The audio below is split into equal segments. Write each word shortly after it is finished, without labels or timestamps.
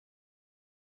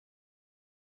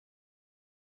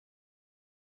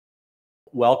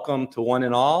welcome to one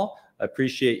and all. I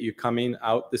appreciate you coming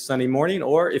out this Sunday morning,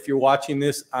 or if you're watching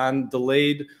this on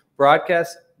delayed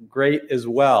broadcast, great as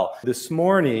well. This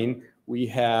morning, we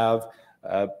have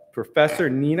Professor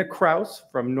Nina Kraus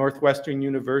from Northwestern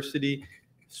University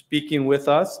speaking with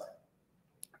us.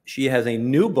 She has a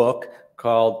new book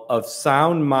called Of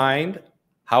Sound Mind,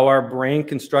 How Our Brain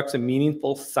Constructs a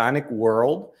Meaningful Sonic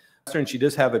World. And she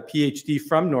does have a PhD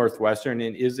from Northwestern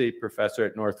and is a professor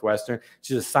at Northwestern.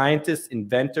 She's a scientist,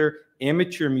 inventor,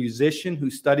 amateur musician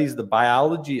who studies the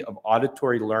biology of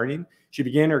auditory learning. She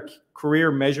began her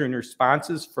career measuring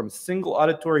responses from single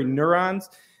auditory neurons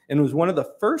and was one of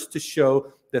the first to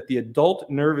show that the adult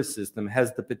nervous system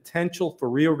has the potential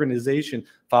for reorganization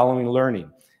following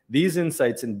learning. These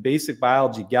insights in basic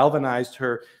biology galvanized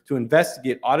her to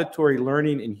investigate auditory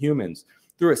learning in humans.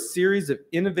 Through a series of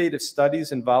innovative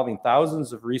studies involving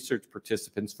thousands of research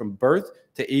participants from birth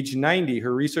to age 90,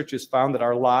 her research has found that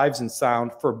our lives in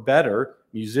sound for better,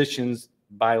 musicians,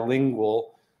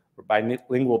 bilingual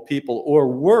people, or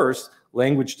worse,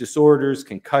 language disorders,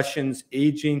 concussions,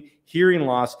 aging, hearing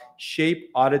loss,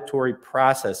 shape auditory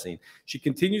processing. She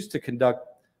continues to conduct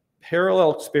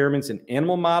parallel experiments in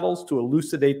animal models to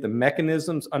elucidate the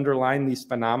mechanisms underlying these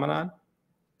phenomena.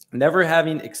 Never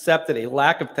having accepted a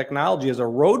lack of technology as a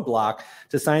roadblock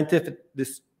to scientific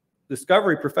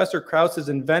discovery, Professor Kraus has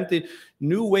invented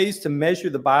new ways to measure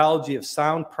the biology of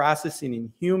sound processing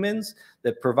in humans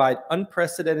that provide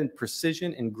unprecedented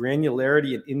precision and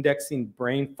granularity in indexing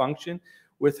brain function.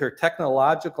 With her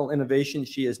technological innovation,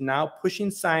 she is now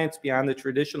pushing science beyond the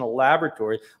traditional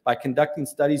laboratory by conducting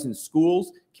studies in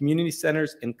schools, community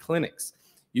centers, and clinics.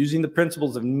 Using the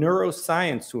principles of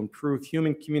neuroscience to improve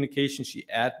human communication, she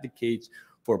advocates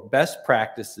for best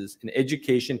practices in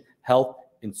education, health,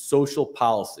 and social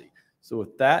policy. So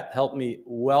with that, help me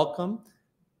welcome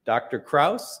Dr.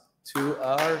 Kraus to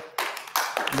our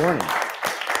morning.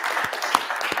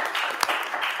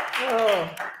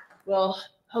 Oh, well,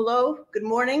 hello, good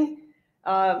morning.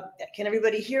 Can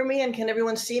everybody hear me and can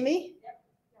everyone see me?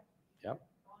 Yep.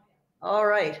 All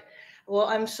right. Well,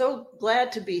 I'm so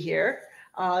glad to be here.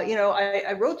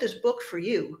 I wrote this book for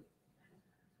you.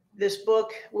 This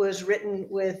book was written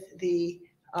with the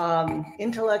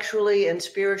intellectually and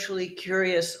spiritually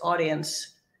curious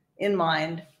audience in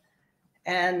mind,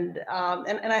 and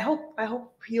I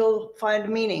hope you'll find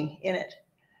meaning in it.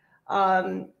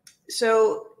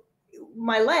 So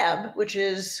my lab, which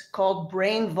is called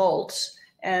Brain Volts,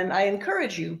 and I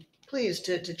encourage you, please,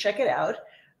 to check it out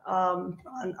on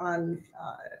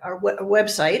our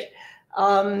website.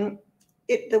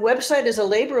 The website is a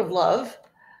labor of love,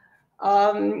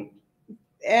 and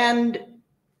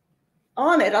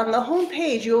on it, on the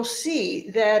homepage, you'll see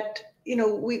that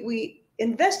we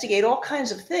investigate all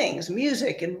kinds of things: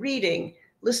 music and reading,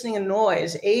 listening and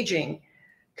noise, aging,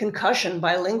 concussion,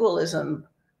 bilingualism,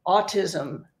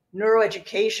 autism,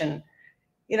 neuroeducation.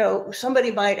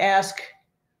 Somebody might ask,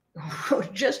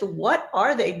 just what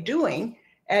are they doing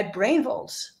at Brain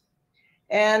Volts?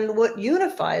 And what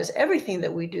unifies everything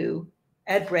that we do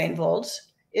at Brain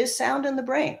Volts is sound in the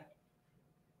brain.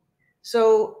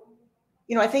 So,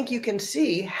 I think you can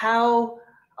see how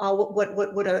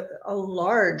what a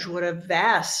large, what a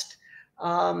vast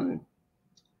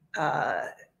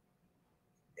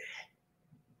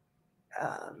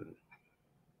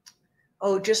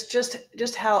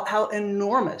just how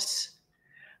enormous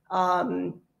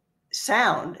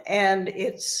sound and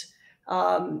its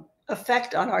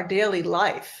effect on our daily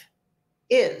life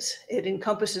is. It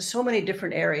encompasses so many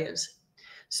different areas.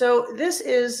 So this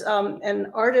is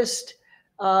an artist.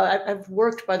 I've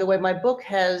worked, by the way, my book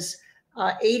has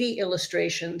 80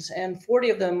 illustrations, and 40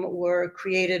 of them were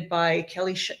created by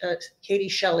Katie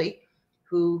Shelley,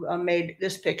 who made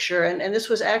this picture. And this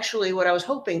was actually what I was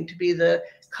hoping to be the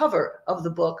cover of the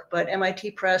book, but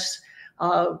MIT Press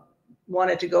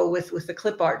wanted to go with the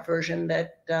clip art version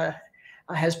that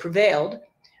has prevailed.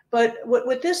 But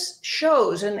what this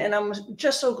shows, and I'm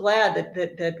just so glad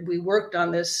that we worked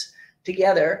on this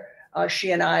together,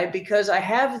 she and I, because I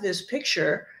have this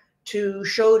picture to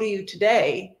show to you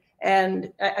today,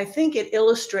 and I think it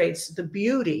illustrates the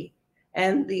beauty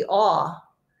and the awe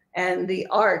and the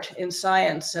art in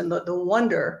science and the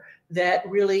wonder that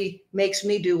really makes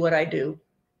me do what I do.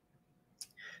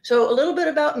 So a little bit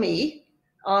about me.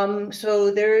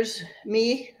 So there's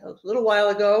me a little while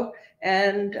ago,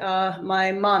 and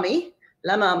my mommy,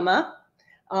 la mama.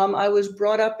 I was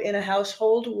brought up in a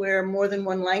household where more than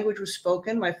one language was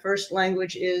spoken. My first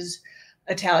language is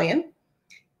Italian,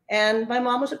 and my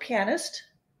mom was a pianist.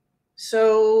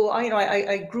 So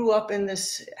I grew up in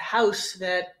this house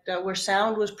that where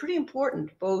sound was pretty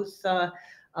important, both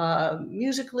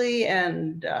musically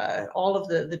and all of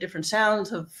the different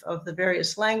sounds of the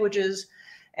various languages.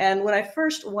 And when I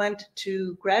first went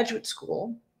to graduate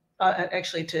school,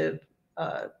 actually to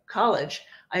college,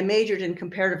 I majored in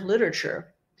comparative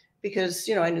literature because,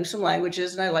 you know, I knew some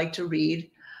languages and I liked to read.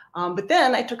 But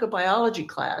then I took a biology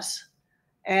class,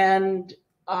 and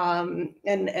I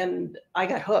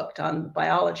got hooked on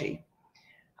biology.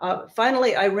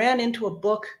 Finally, I ran into a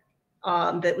book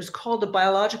that was called The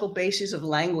Biological Bases of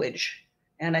Language.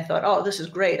 And I thought, oh, this is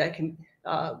great. I can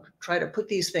try to put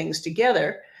these things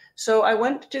together. So I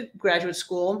went to graduate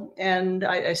school and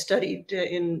I studied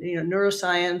in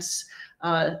neuroscience,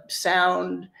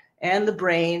 sound, and the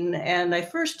brain. And I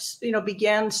first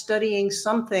began studying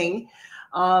something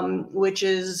which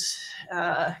is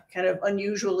kind of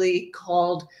unusually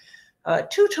called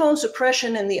two-tone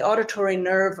suppression in the auditory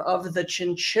nerve of the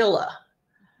chinchilla.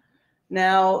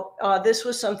 Now, this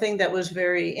was something that was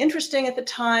very interesting at the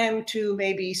time to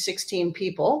maybe 16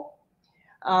 people.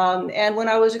 And when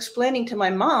I was explaining to my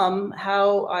mom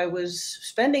how I was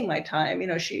spending my time,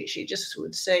 she just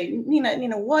would say,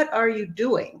 Nina, what are you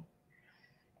doing?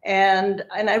 And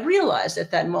I realized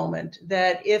at that moment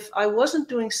that if I wasn't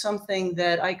doing something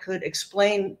that I could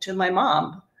explain to my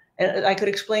mom, and I could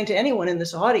explain to anyone in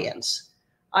this audience,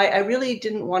 I really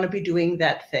didn't want to be doing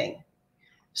that thing.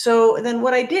 So then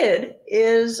what I did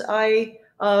is I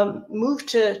moved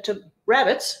to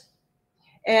rabbits,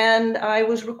 and I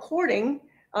was recording,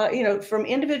 from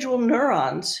individual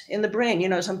neurons in the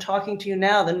brain. As I'm talking to you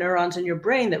now, the neurons in your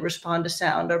brain that respond to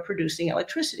sound are producing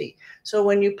electricity. So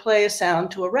when you play a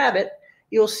sound to a rabbit,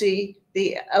 you'll see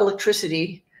the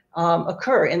electricity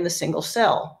occur in the single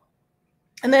cell.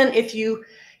 And then if you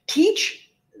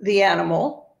teach the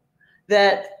animal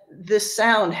that this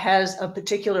sound has a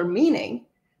particular meaning,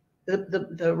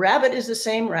 the rabbit is the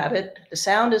same rabbit, the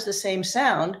sound is the same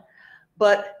sound,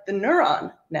 but the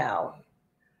neuron now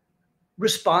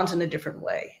responds in a different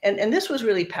way. And this was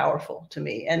really powerful to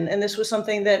me. And this was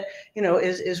something that,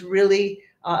 is really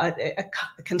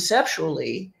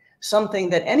conceptually something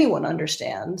that anyone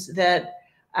understands, that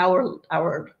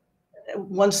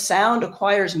once sound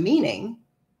acquires meaning,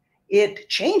 it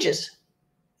changes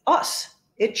us.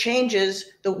 It changes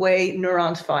the way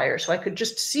neurons fire. So I could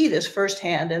just see this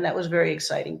firsthand, and that was very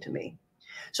exciting to me.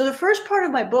 So the first part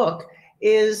of my book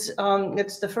is,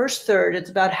 it's the first third. It's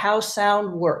about how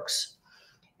sound works.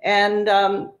 And,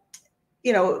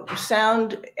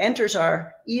 sound enters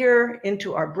our ear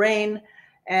into our brain,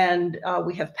 and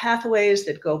we have pathways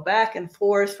that go back and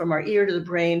forth from our ear to the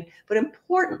brain. But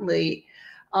importantly,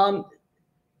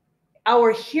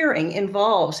 our hearing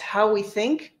involves how we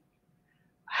think,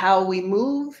 how we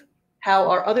move, how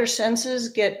our other senses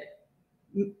get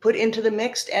put into the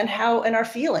mix, and our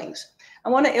feelings. I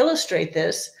want to illustrate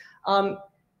this.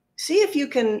 See if you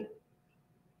can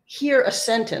hear a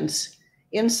sentence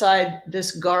inside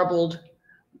this garbled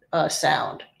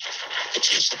sound.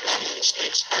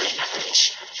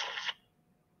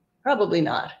 Probably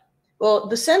not. Well,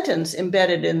 the sentence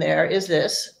embedded in there is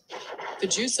this. The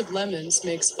juice of lemons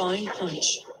makes fine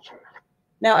punch.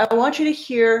 Now, I want you to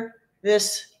hear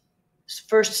this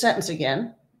first sentence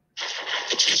again.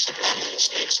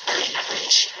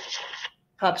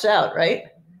 Pops out, right?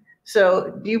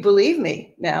 So do you believe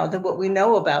me now that what we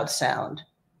know about sound,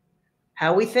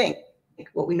 how we think,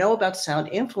 what we know about sound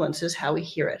influences how we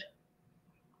hear it?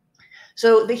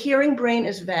 So the hearing brain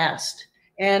is vast,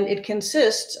 and it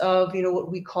consists of,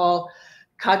 what we call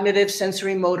cognitive,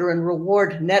 sensory, motor, and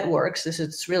reward networks. This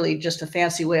is really just a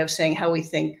fancy way of saying how we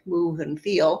think, move, and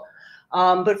feel.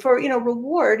 But for,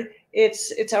 reward,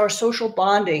 it's our social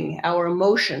bonding, our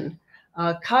emotion.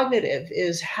 Cognitive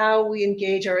is how we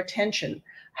engage our attention,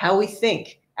 how we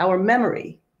think, our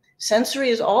memory. Sensory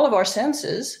is all of our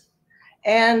senses,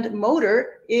 and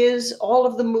motor is all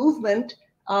of the movement.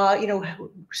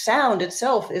 Sound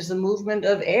itself is the movement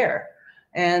of air.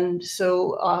 And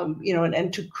so,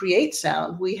 and to create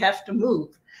sound, we have to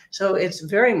move. So it's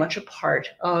very much a part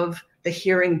of the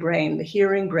hearing brain. The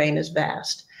hearing brain is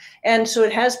vast. And so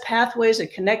it has pathways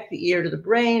that connect the ear to the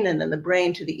brain, and then the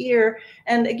brain to the ear.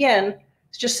 And again,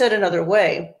 it's just said another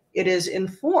way, it is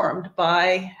informed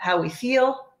by how we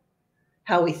feel,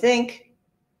 how we think,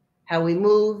 how we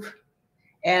move,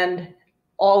 and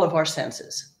all of our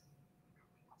senses.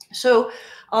 So,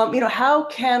 how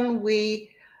can we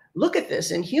look at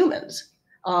this in humans?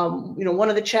 One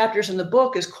of the chapters in the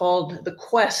book is called The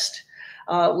Quest,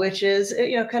 which is,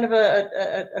 kind of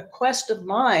a quest of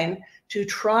mine to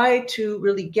try to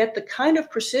really get the kind of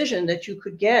precision that you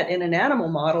could get in an animal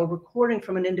model recording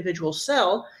from an individual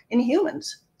cell in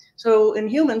humans. So in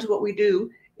humans, what we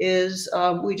do is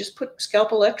we just put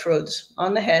scalp electrodes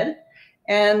on the head.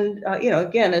 And,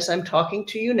 again, as I'm talking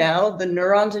to you now, the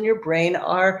neurons in your brain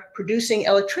are producing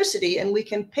electricity, and we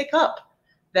can pick up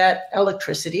that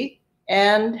electricity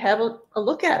and have a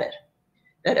look at it.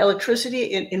 That electricity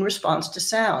in response to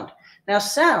sound. Now,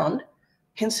 sound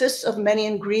consists of many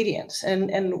ingredients,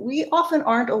 and we often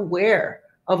aren't aware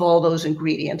of all those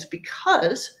ingredients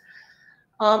because,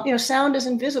 sound is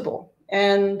invisible.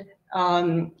 And,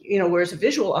 whereas a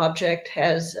visual object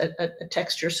has a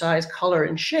texture, size, color,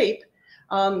 and shape,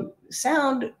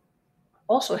 sound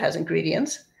also has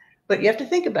ingredients, but you have to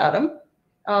think about them.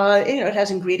 It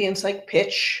has ingredients like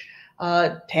pitch,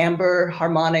 timbre,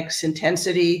 harmonics,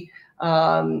 intensity,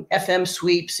 FM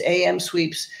sweeps, AM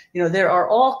sweeps. There are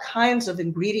all kinds of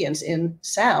ingredients in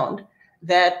sound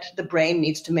that the brain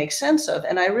needs to make sense of.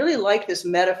 And I really like this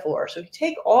metaphor. So if you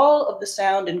take all of the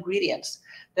sound ingredients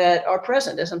that are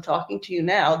present as I'm talking to you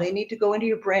now, they need to go into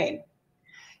your brain.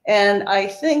 And I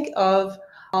think of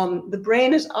the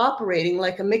brain is operating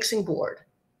like a mixing board.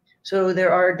 So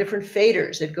there are different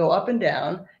faders that go up and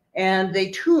down, and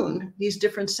they tune these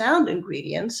different sound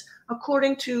ingredients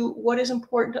according to what is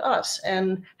important to us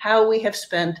and how we have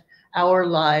spent our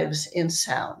lives in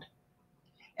sound.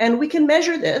 And we can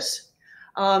measure this,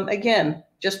 again,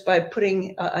 just by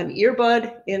putting an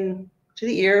earbud into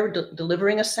the ear,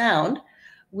 delivering a sound.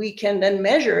 We can then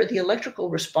measure the electrical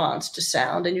response to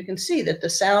sound, and you can see that the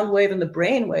sound wave and the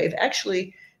brain wave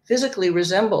actually physically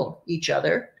resemble each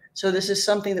other. So this is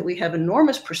something that we have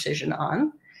enormous precision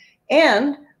on.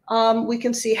 And we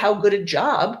can see how good a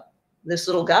job this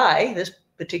little guy, this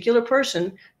particular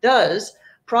person, does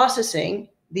processing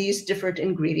these different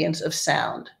ingredients of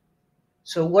sound.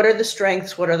 So what are the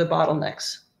strengths? What are the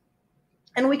bottlenecks?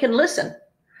 And we can listen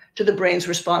to the brain's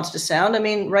response to sound. I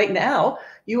mean, right now,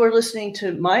 you are listening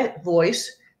to my voice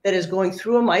that is going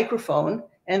through a microphone,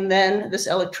 and then this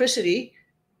electricity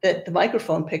that the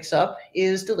microphone picks up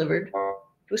is delivered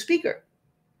to a speaker.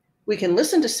 We can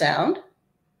listen to sound.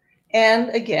 And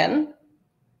again,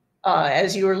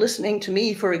 as you are listening to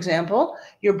me, for example,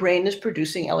 your brain is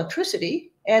producing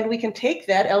electricity, and we can take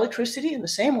that electricity in the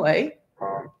same way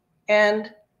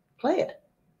and play it.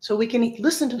 So we can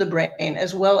listen to the brain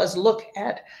as well as look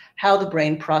at how the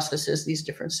brain processes these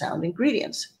different sound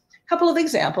ingredients. A couple of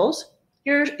examples.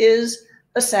 Here is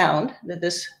a sound that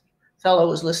this fellow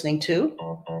was listening to.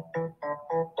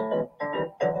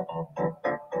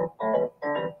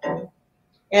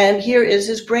 And here is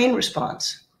his brain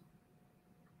response.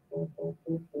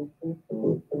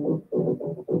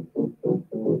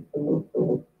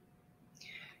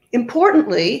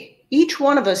 Importantly, each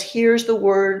one of us hears the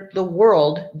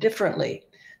world differently.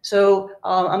 So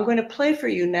I'm going to play for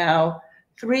you now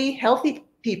 3 healthy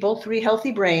people, 3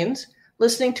 healthy brains,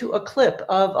 listening to a clip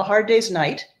of A Hard Day's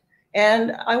Night.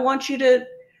 And I want you to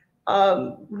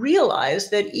realize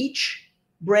that each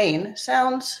brain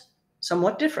sounds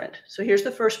somewhat different. So here's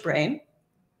the first brain.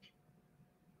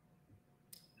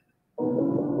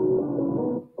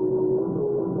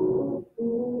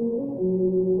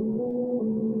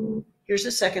 Here's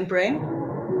the second brain.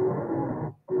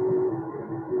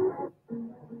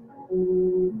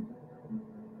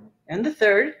 And the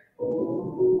third.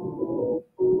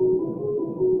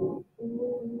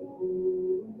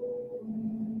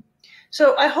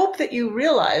 So I hope that you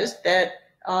realize that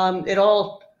it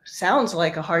all sounds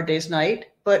like A Hard Day's Night,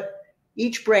 but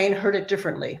each brain heard it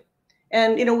differently.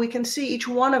 And, we can see each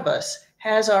one of us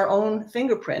has our own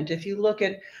fingerprint. If you look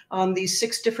at these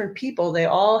 6 different people, they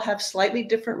all have slightly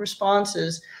different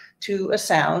responses to a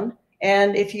sound.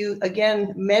 And if you,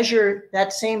 again, measure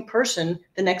that same person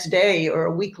the next day or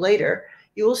a week later,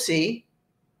 you will see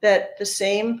that the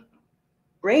same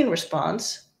brain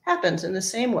response happens in the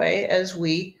same way as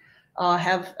we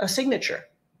have a signature.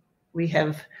 We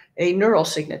have a neural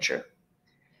signature.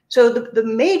 So the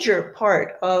major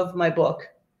part of my book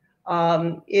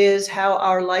is how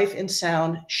our life in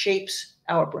sound shapes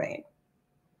our brain.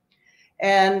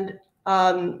 And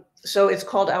so it's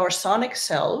called Our Sonic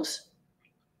Selves.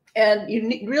 And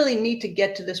you really need to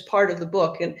get to this part of the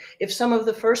book. And if some of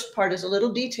the first part is a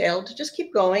little detailed, just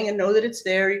keep going and know that it's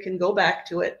there. You can go back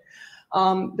to it.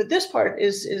 But this part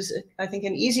is I think,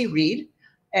 an easy read.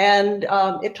 And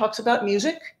it talks about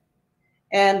music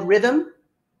and rhythm,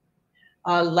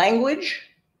 language,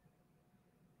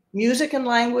 music and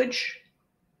language,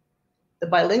 the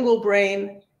bilingual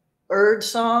brain, bird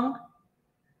song,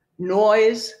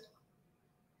 noise,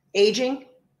 aging,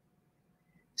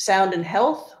 sound and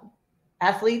health,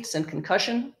 athletes and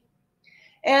concussion.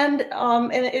 And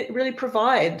it really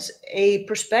provides a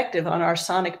perspective on our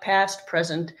sonic past,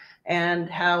 present, and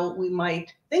how we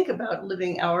might think about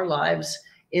living our lives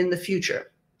in the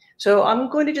future. So I'm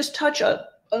going to just touch on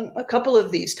a couple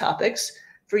of these topics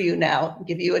for you now,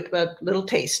 give you a little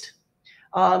taste.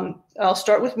 I'll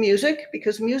start with music,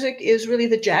 because music is really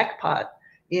the jackpot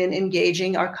in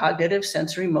engaging our cognitive,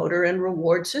 sensory, motor, and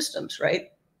reward systems,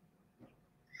 right?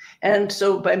 And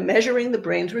so by measuring the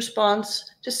brain's response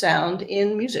to sound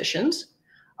in musicians,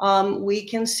 we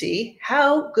can see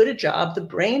how good a job the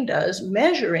brain does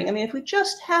measuring. I mean, if we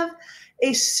just have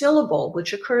a syllable,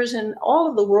 which occurs in all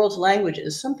of the world's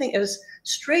languages, something as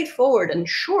straightforward and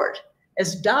short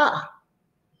as da,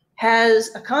 has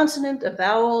a consonant, a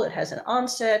vowel, it has an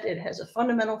onset, it has a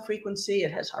fundamental frequency,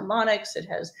 it has harmonics, it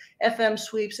has FM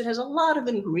sweeps, it has a lot of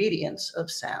ingredients of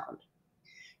sound.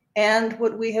 And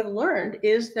what we have learned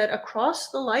is that across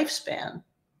the lifespan,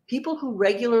 people who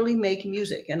regularly make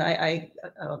music, and I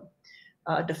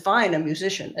define a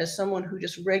musician as someone who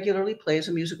just regularly plays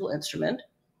a musical instrument,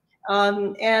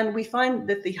 and we find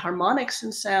that the harmonics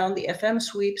in sound, the FM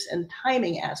sweeps and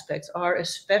timing aspects are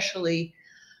especially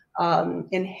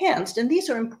enhanced. And these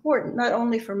are important not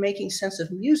only for making sense of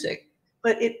music,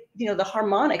 but the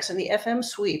harmonics and the FM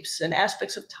sweeps and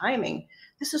aspects of timing.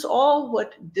 This is all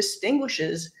what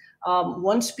distinguishes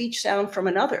one speech sound from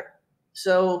another.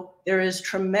 So there is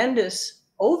tremendous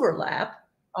overlap.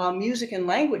 Music and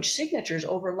language signatures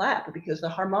overlap because the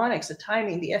harmonics, the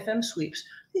timing, the FM sweeps,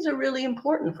 these are really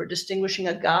important for distinguishing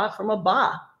a ga from a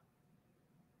ba.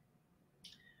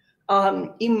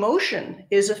 Emotion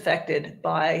is affected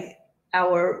by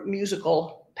our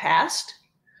musical past,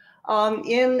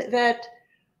 in that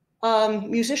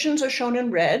musicians are shown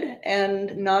in red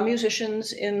and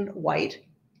non-musicians in white.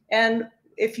 And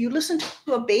if you listen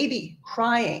to a baby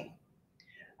crying,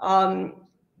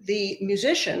 the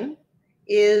musician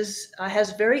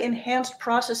has very enhanced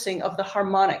processing of the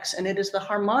harmonics, and it is the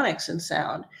harmonics in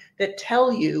sound that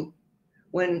tell you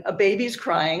when a baby's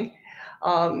crying,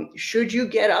 should you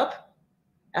get up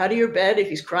out of your bed if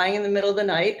he's crying in the middle of the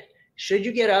night? Should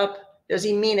you get up? Does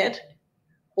he mean it?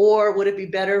 Or would it be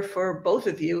better for both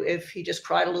of you if he just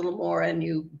cried a little more and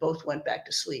you both went back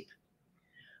to sleep?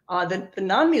 The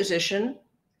non-musician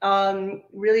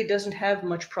really doesn't have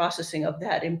much processing of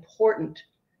that important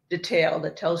detail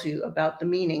that tells you about the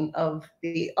meaning of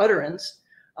the utterance.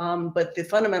 But the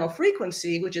fundamental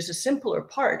frequency, which is a simpler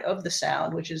part of the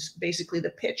sound, which is basically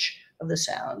the pitch of the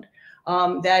sound,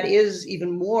 that is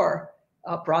even more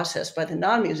processed by the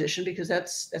non-musician, because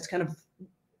that's kind of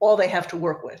all they have to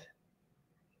work with.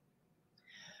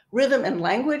 Rhythm and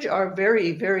language are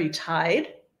very, very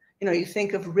tied. You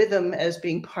think of rhythm as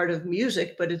being part of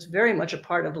music, but it's very much a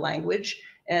part of language.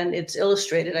 And it's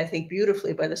illustrated, I think,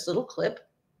 beautifully by this little clip.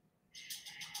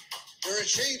 You're a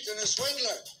cheat and a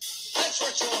swindler. That's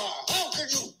what you are. How can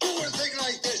you do a thing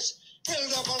like this?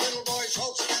 Build up a little boy's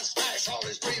hopes and smash all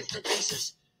his dreams to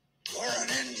pieces. You're an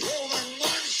inhuman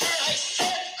monster. I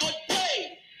said good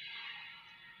day.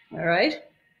 All right.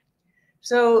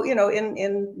 So,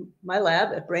 in my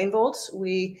lab at Brain Volts,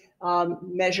 we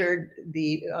measured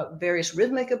the various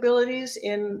rhythmic abilities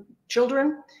in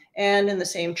children. And in the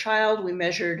same child, we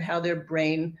measured how their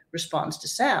brain responds to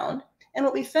sound. And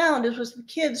what we found was the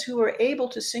kids who were able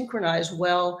to synchronize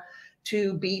well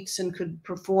to beats and could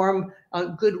perform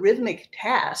good rhythmic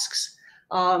tasks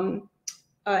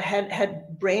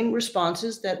had brain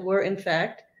responses that were, in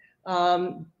fact,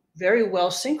 very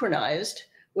well synchronized,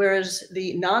 whereas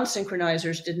the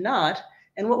non-synchronizers did not.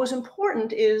 And what was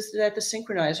important is that the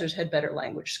synchronizers had better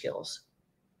language skills.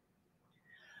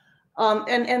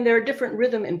 And there are different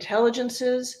rhythm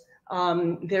intelligences.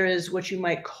 There is what you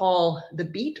might call the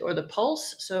beat or the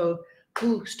pulse. So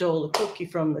who stole the cookie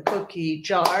from the cookie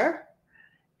jar?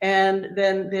 And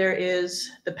then there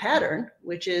is the pattern,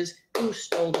 which is who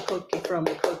stole the cookie from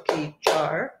the cookie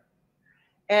jar?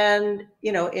 And,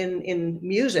 in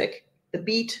music, the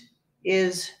beat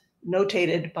is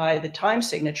notated by the time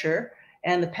signature,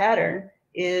 and the pattern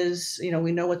is,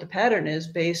 we know what the pattern is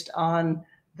based on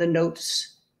the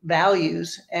notes,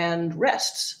 values, and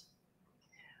rests.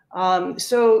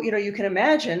 So, you can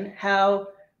imagine how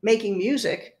making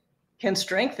music can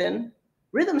strengthen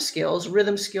rhythm skills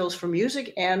for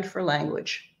music and for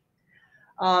language.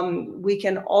 We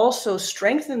can also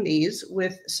strengthen these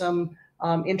with some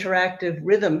interactive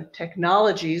rhythm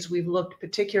technologies. We've looked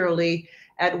particularly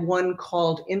at one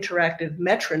called interactive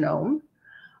metronome.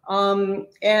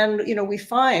 And, we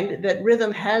find that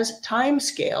rhythm has time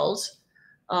scales,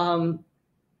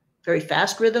 very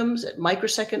fast rhythms at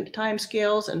microsecond time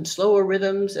scales and slower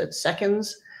rhythms at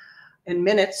seconds and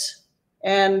minutes.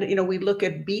 And, we look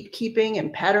at beat keeping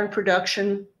and pattern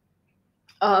production.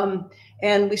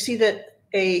 And we see that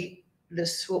a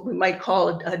this, what we might call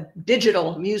a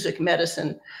digital music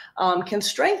medicine, can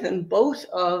strengthen both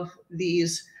of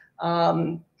these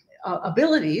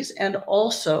abilities, and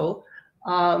also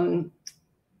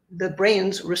the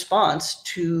brain's response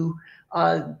to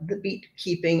the beat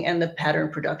keeping and the pattern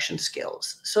production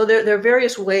skills. So there are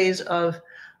various ways of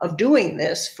doing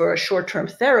this for a short-term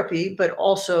therapy, but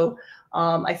also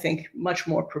I think much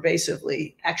more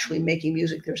pervasively actually making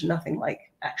music. There's nothing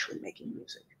like actually making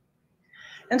music.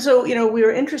 And so, you know, we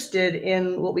were interested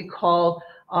in what we call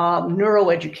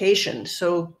neuroeducation.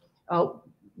 So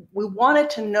we wanted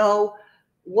to know,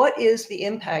 what is the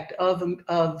impact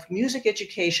of music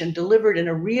education delivered in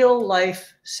a real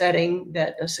life setting,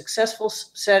 that a successful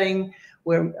setting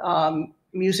where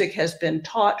music has been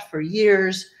taught for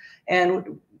years.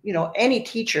 And, you know, any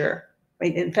teacher,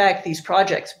 in fact, these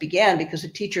projects began because the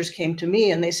teachers came to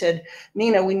me and they said,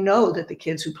 Nina, we know that the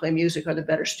kids who play music are the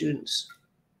better students.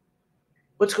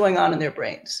 What's going on in their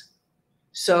brains?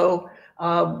 So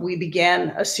we began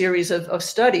a series of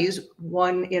studies,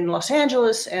 one in Los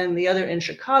Angeles and the other in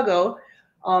Chicago,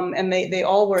 and they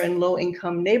all were in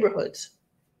low-income neighborhoods.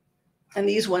 And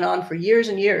these went on for years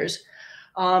and years.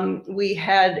 We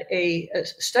had a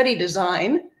study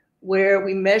design where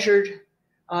we measured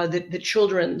the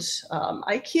children's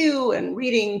IQ and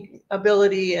reading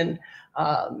ability and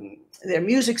their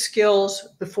music skills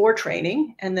before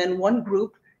training. And then one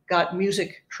group got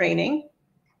music training,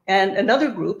 and another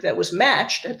group that was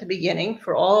matched at the beginning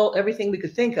for everything we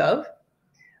could think of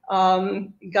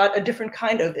got a different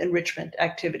kind of enrichment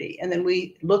activity. And then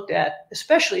we looked at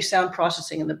especially sound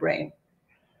processing in the brain.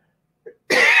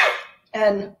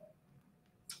 And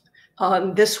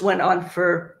this went on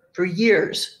for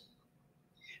years.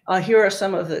 Here are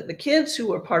some of the kids who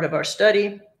were part of our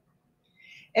study.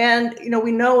 And, you know,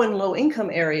 we know in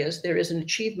low-income areas there is an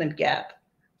achievement gap.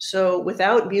 So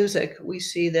without music, we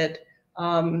see that,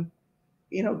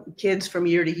 you know, kids from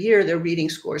year to year, their reading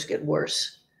scores get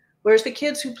worse. Whereas the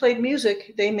kids who played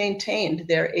music, they maintained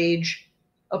their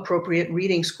age-appropriate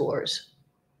reading scores.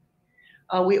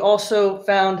 We also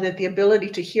found that the ability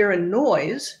to hear a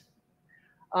noise,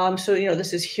 so, you know,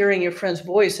 this is hearing your friend's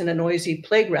voice in a noisy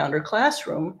playground or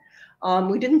classroom,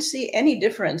 we didn't see any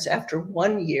difference after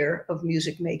 1 year of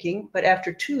music making, but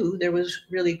after 2, there was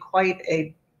really quite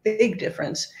a big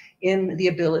difference in the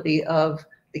ability of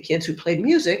the kids who played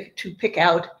music to pick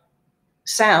out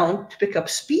sound, to pick up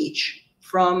speech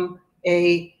from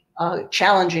a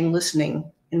challenging listening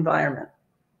environment.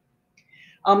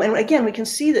 And again, we can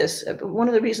see this. One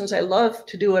of the reasons I love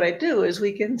to do what I do is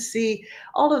we can see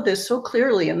all of this so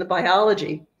clearly in the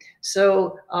biology.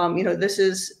 So, you know, this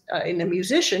is in a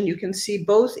musician, you can see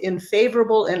both in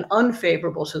favorable and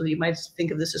unfavorable. So you might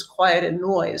think of this as quiet and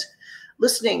noise.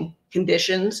 Listening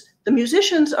conditions, the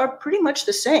musicians are pretty much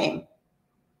the same,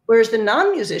 whereas the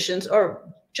non-musicians are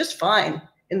just fine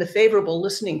in the favorable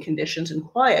listening conditions and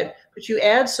quiet, but you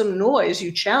add some noise,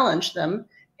 you challenge them,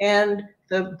 and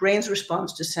the brain's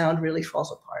response to sound really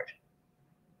falls apart.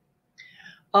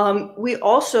 We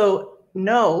also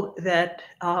know that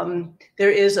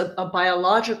there is a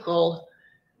biological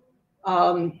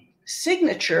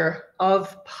signature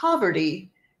of poverty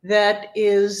that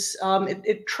is,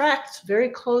 it tracks very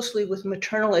closely with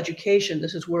maternal education.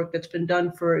 This is work that's been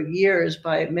done for years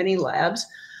by many labs.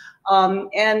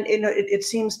 And you know, it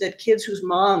seems that kids whose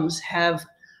moms have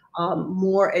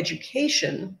more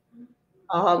education,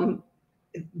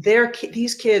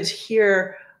 these kids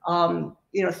hear,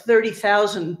 you know,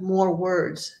 30,000 more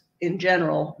words in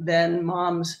general than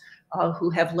moms who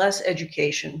have less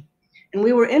education. And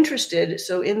we were interested,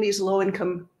 so in these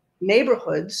low-income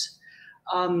neighborhoods,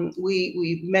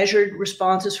 we measured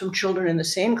responses from children in the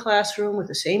same classroom with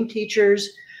the same teachers,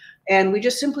 and we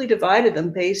just simply divided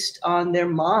them based on their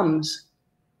mom's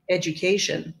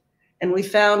education. And we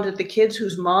found that the kids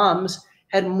whose moms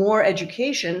had more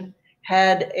education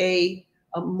had a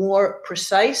more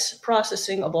precise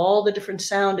processing of all the different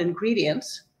sound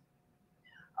ingredients.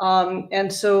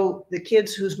 And so the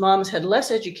kids whose moms had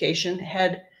less education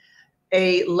had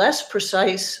a less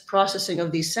precise processing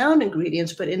of these sound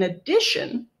ingredients, but in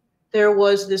addition, there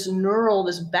was this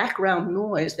background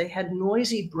noise. They had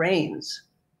noisy brains.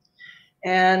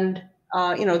 And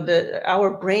you know, our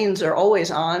brains are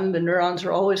always on, the neurons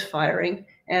are always firing.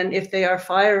 And if they are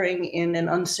firing in an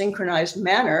unsynchronized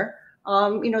manner,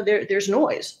 you know, there's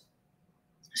noise.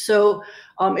 So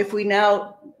if we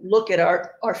now look at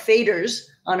our faders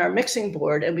on our mixing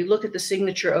board and we look at the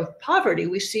signature of poverty,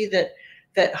 we see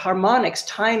that harmonics,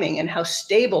 timing, and how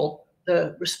stable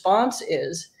the response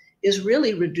is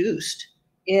really reduced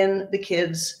in the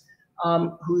kids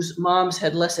whose moms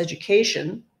had less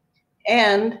education.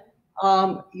 And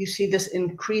you see this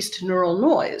increased neural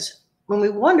noise. When we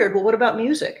wondered, well, what about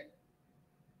music?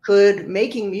 Could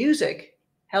making music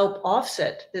help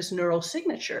offset this neural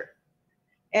signature?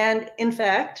 And in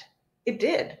fact, it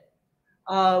did.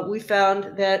 We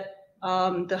found that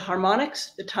the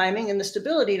harmonics, the timing, and the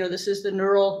stability, this is the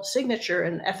neural signature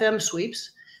and FM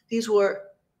sweeps, these were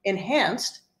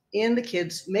enhanced in the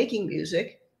kids making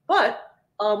music, but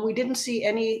we didn't see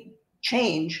any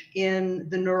change in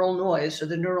the neural noise. So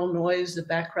the neural noise, the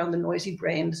background, the noisy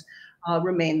brains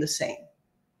remained the same.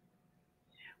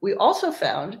 We also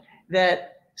found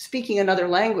that speaking another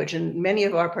language, and many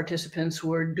of our participants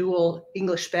were dual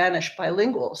English-Spanish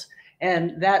bilinguals,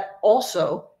 and that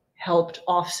also helped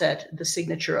offset the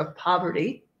signature of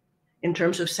poverty in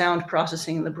terms of sound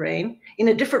processing in the brain in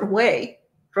a different way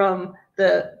from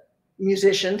the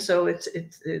musician. So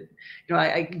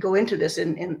I go into this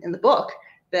in the book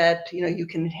that, you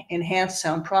can enhance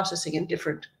sound processing in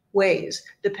different ways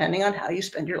depending on how you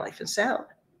spend your life in sound.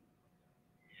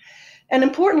 And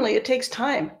importantly, it takes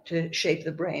time to shape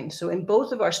the brain. So in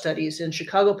both of our studies in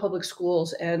Chicago Public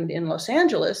Schools and in Los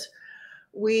Angeles,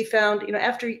 we found,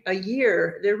 after a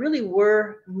year, there really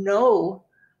were no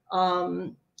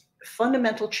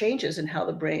fundamental changes in how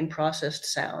the brain processed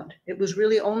sound. It was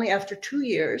really only after 2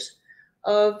 years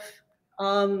of,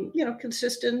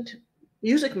 consistent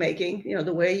music making,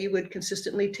 the way you would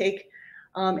consistently take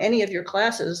any of your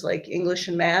classes like English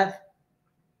and math,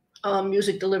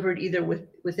 music delivered either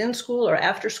within school or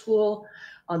after school.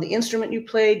 The instrument you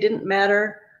played didn't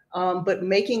matter, but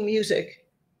making music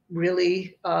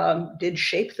really did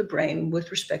shape the brain with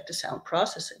respect to sound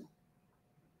processing.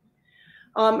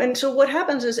 And so what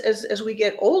happens is as we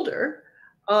get older,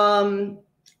 you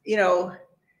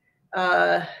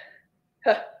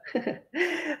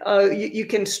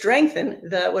can strengthen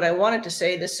what I wanted to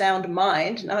say, the sound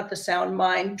mind, not the sound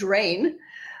mind drain.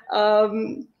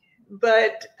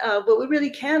 But we really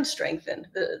can strengthen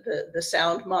the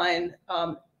sound mind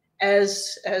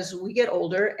as we get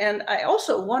older. And I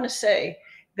also want to say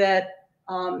that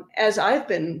as I've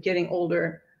been getting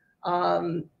older,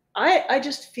 I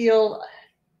just feel,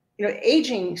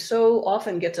 aging so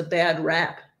often gets a bad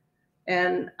rap.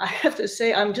 And I have to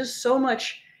say, I'm just so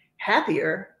much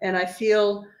happier. And I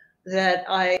feel that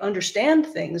I understand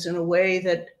things in a way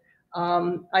that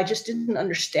I just didn't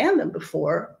understand them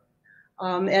before.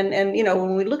 And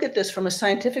when we look at this from a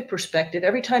scientific perspective,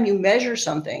 every time you measure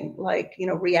something like,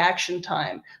 reaction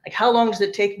time, like how long does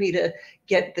it take me to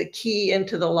get the key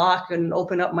into the lock and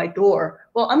open up my door?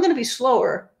 Well, I'm going to be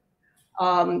slower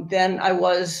than I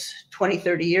was 20,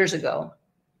 30 years ago.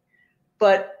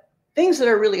 But things that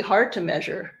are really hard to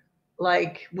measure,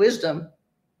 like wisdom,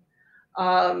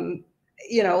 they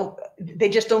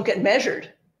just don't get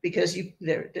measured. Because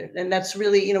and that's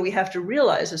really, we have to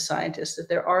realize as scientists that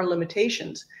there are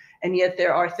limitations, and yet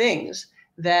there are things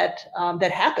that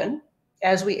happen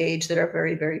as we age that are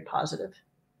very, very positive.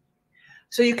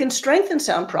 So you can strengthen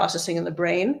sound processing in the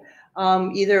brain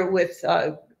either with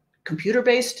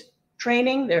computer-based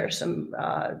training. There are some,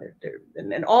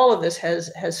 and all of this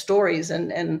has stories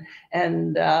and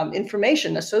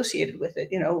information associated with it.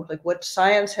 Like what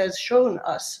science has shown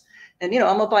us. And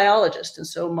I'm a biologist, and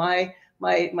so my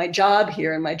job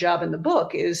here and my job in the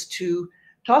book is to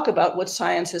talk about what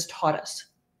science has taught us.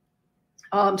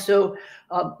 So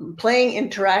playing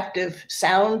interactive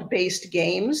sound-based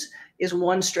games is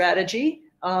one strategy.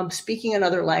 Speaking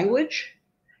another language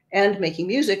and making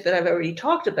music that I've already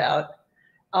talked about.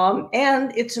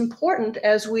 And it's important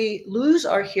as we lose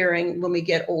our hearing when we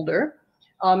get older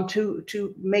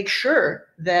to make sure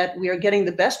that we are getting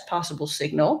the best possible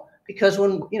signal, because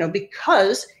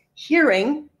because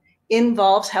hearing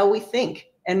involves how we think.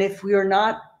 And if we are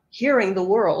not hearing the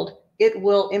world, it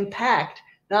will impact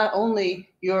not only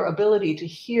your ability to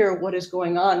hear what is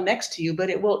going on next to you, but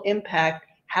it will impact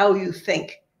how you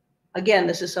think. Again,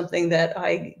 this is something that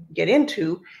I get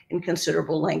into in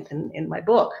considerable length in my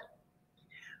book.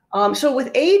 So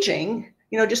with aging,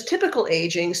 just typical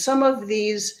aging, some of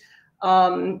these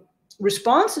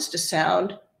responses to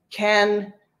sound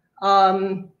can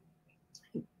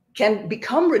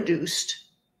become reduced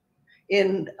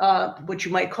in what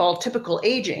you might call typical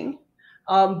aging.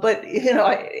 But,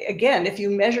 again, if you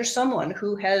measure someone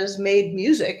who has made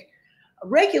music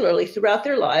regularly throughout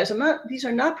their lives, these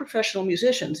are not professional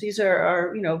musicians. These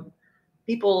are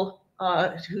people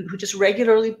who just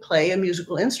regularly play a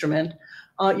musical instrument.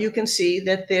 You can see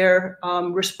that their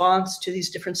response to these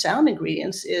different sound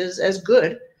ingredients is as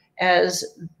good as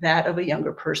that of a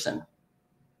younger person.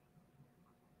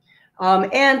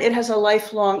 And it has a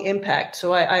lifelong impact.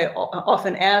 So I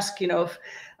often ask, if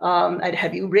I'd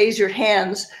have you raise your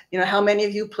hands. You know, how many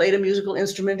of you played a musical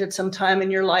instrument at some time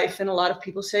in your life? And a lot of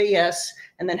people say yes.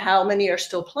 And then how many are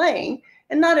still playing?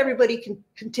 And not everybody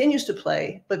continues to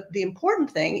play. But the important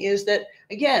thing is that,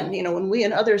 again, you know, when we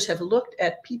and others have looked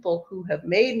at people who have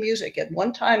made music at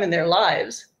one time in their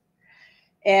lives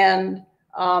and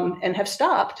have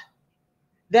stopped,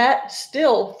 that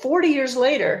still 40 years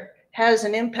later has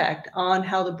an impact on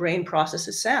how the brain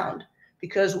processes sound.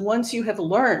 Because once you have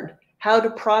learned how to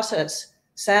process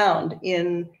sound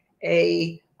in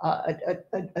a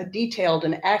detailed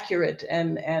and accurate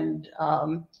and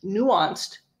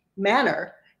nuanced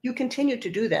manner, you continue to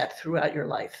do that throughout your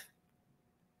life.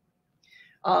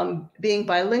 Being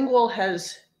bilingual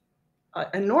has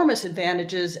enormous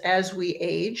advantages as we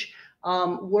age.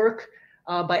 Work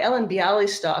by Ellen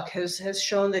Bialystok has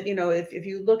shown that, you know, if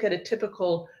you look at a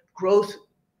typical growth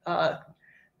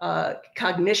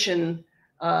cognition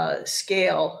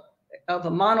scale of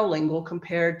a monolingual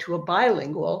compared to a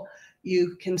bilingual,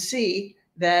 you can see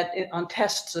that on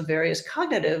tests of various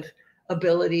cognitive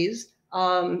abilities,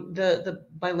 the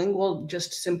bilingual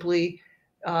just simply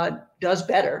does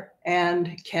better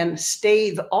and can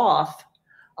stave off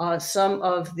some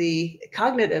of the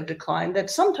cognitive decline that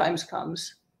sometimes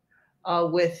comes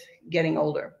with getting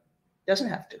older. Doesn't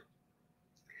have to.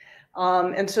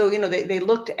 And so, you know, they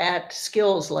looked at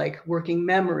skills like working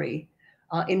memory,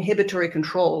 inhibitory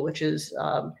control, which is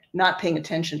not paying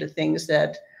attention to things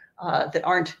that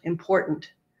aren't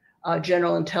important,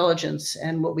 general intelligence,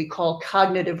 and what we call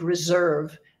cognitive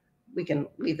reserve. We can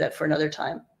leave that for another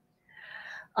time.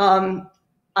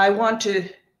 I want to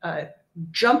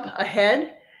jump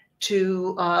ahead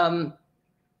to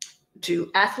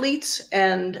athletes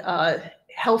and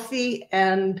healthy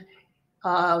and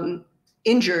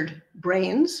injured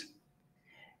brains.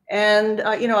 And,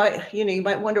 you know, you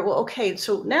might wonder, well, okay,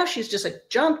 so now she's just like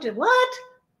jumped in, what?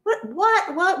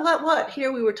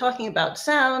 Here we were talking about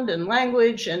sound and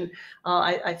language and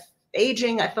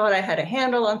aging. I thought I had a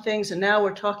handle on things. And now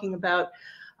we're talking about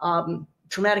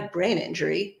traumatic brain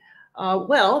injury.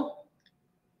 Well,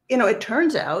 you know, it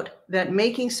turns out that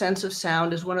making sense of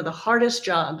sound is one of the hardest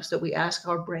jobs that we ask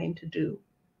our brain to do.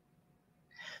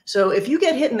 So if you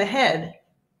get hit in the head,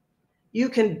 you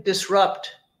can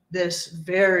disrupt this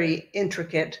very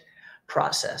intricate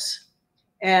process.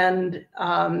 And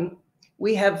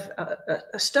we have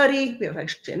a study, we have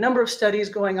actually a number of studies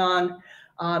going on.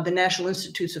 The National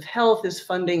Institutes of Health is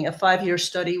funding a 5-year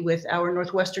study with our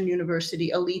Northwestern University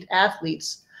elite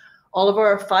athletes. All of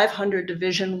our 500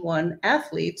 Division I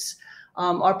athletes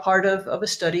are part of a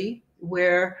study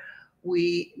where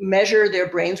we measure their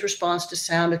brain's response to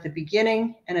sound at the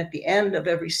beginning and at the end of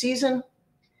every season.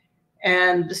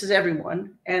 And this is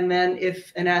everyone. And then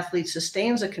if an athlete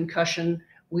sustains a concussion,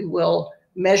 we will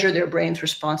measure their brain's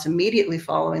response immediately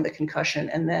following the concussion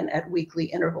and then at weekly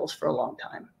intervals for a long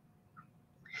time.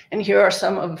 And here are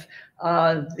some of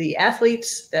the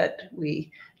athletes that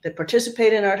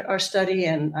participate in our study,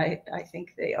 and I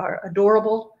think they are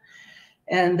adorable.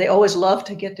 And they always love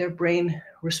to get their brain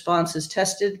responses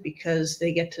tested because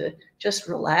they get to just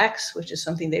relax, which is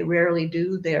something they rarely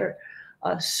do. They're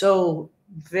so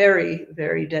very,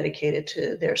 very dedicated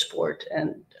to their sport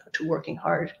and to working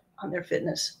hard on their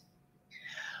fitness.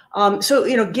 So,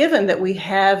 you know, given that we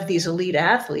have these elite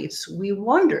athletes, we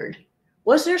wondered,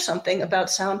 was there something about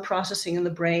sound processing in the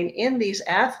brain in these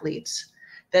athletes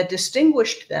that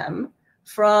distinguished them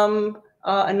from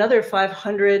another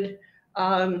 500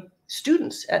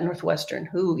 students at Northwestern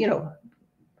who, you know,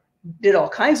 did all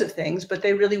kinds of things, but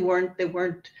they really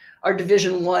weren't our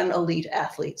Division I elite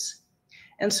athletes.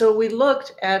 And so we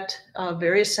looked at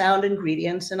various sound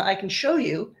ingredients, and I can show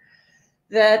you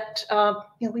that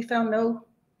you know, we found no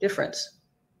difference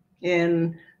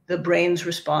in the brain's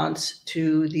response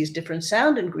to these different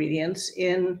sound ingredients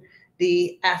in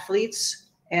the athletes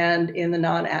and in the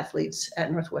non-athletes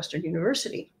at Northwestern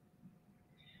University.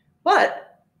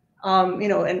 But, you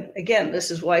know, and again,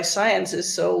 this is why science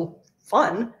is so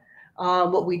fun.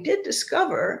 What we did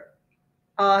discover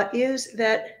is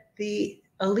that the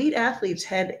elite athletes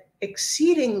had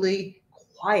exceedingly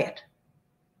quiet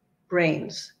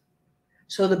brains.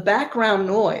 So the background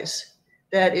noise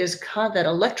that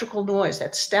electrical noise,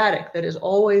 that static that is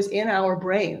always in our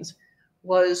brains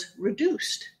was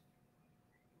reduced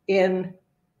in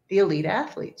the elite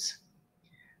athletes.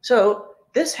 So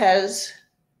this has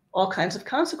all kinds of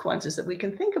consequences that we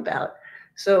can think about.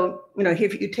 So, you know,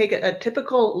 if you take a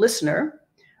typical listener,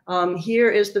 here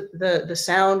is the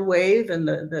sound wave and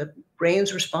the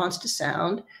brain's response to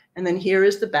sound. And then here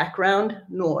is the background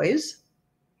noise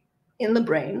in the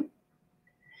brain.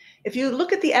 If you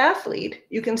look at the athlete,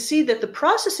 you can see that the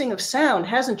processing of sound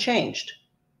hasn't changed.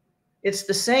 It's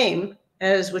the same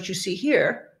as what you see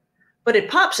here, but it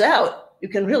pops out. You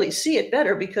can really see it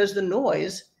better because the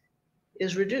noise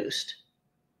is reduced,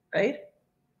 right?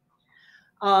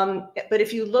 But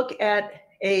if you look at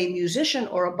a musician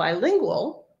or a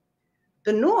bilingual,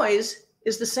 the noise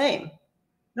is the same.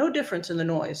 No difference in the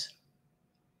noise.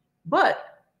 But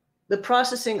the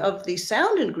processing of the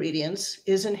sound ingredients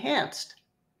is enhanced.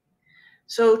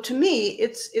 So to me,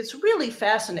 it's really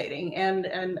fascinating. And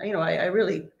you know, I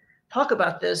really talk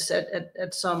about this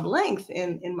at some length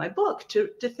in my book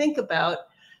to think about,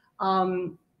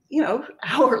 you know,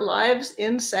 our lives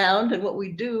in sound and what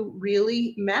we do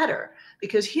really matter.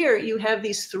 Because here you have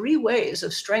these three ways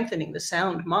of strengthening the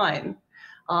sound mind,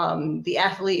 the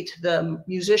athlete, the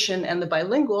musician, and the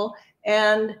bilingual,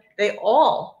 and they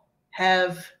all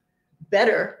have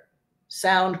better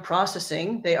sound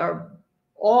processing. They are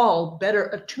all better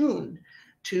attuned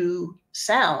to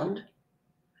sound,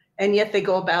 and yet they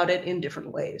go about it in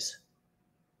different ways.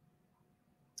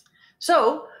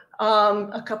 So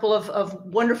a couple of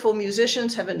wonderful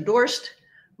musicians have endorsed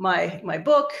my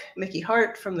book, Mickey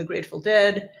Hart from the Grateful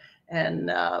Dead,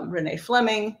 and Renee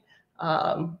Fleming,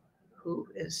 who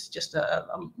is just a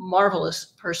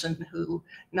marvelous person who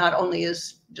not only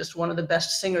is just one of the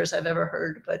best singers I've ever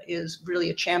heard, but is really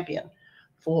a champion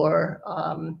for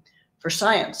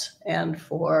science and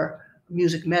for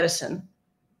music medicine.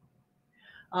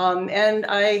 And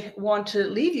I want to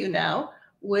leave you now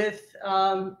with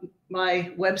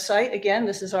my website. Again,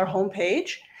 this is our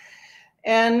homepage.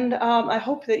 And I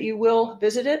hope that you will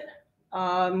visit it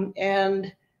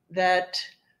and that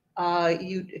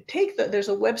you take there's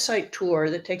a website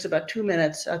tour that takes about 2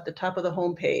 minutes at the top of the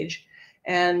homepage.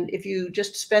 And if you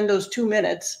just spend those 2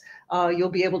 minutes, you'll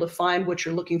be able to find what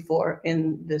you're looking for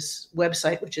in this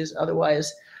website, which is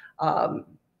otherwise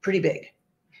pretty big.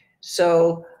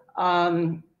 So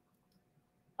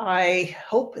I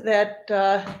hope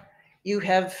that you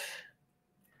have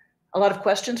a lot of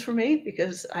questions for me,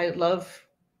 because I love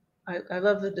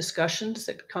the discussions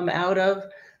that come out of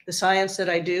the science that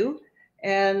I do.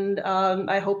 And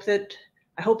I hope that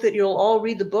you'll all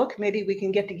read the book. Maybe we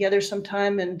can get together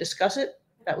sometime and discuss it.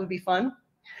 That would be fun.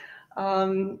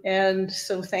 And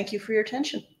so thank you for your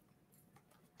attention.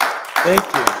 Thank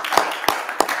you.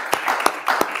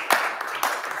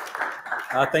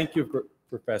 Thank you,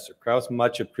 Professor Kraus.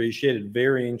 Much appreciated.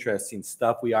 Very interesting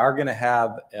stuff. We are going to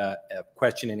have a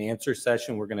question and answer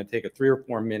session. We're going to take a 3 or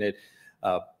 4 minute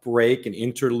break, an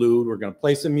interlude. We're going to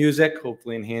play some music,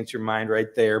 hopefully enhance your mind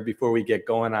right there before we get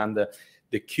going on the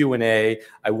Q&A.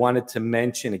 I wanted to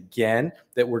mention again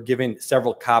that we're giving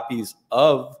several copies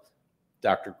of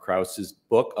Dr. Kraus's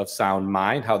book of Sound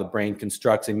Mind, How the Brain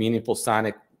Constructs a Meaningful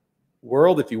Sonic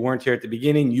World. If you weren't here at the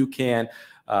beginning, you can,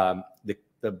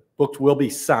 the book will be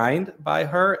signed by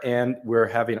her, and we're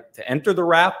having to enter the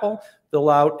raffle, fill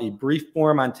out a brief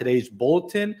form on today's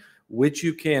bulletin, which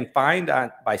you can find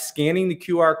by scanning the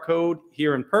QR code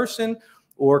here in person,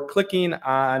 or clicking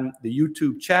on the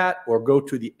YouTube chat, or go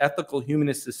to the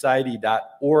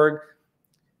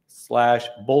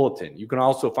ethicalhumanistsociety.org/bulletin. You can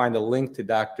also find a link to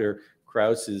Dr.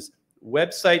 Kraus's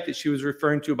website that she was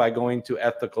referring to by going to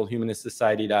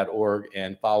ethicalhumanistsociety.org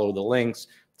and follow the links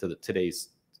to today's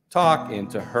talk and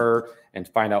to her, and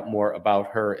find out more about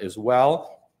her as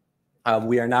well.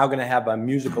 We are now going to have a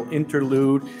musical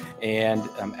interlude, and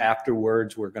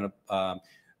afterwards we're going to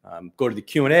go to the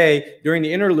Q&A. During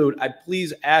the interlude, I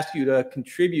please ask you to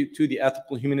contribute to the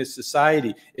Ethical Humanist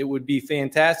Society. It would be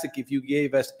fantastic if you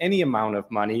gave us any amount of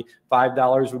money.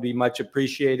 $5 would be much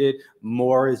appreciated.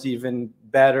 More is even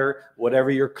better,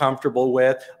 whatever you're comfortable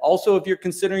with. Also, if you're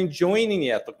considering joining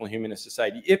the Ethical Humanist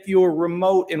Society, if you're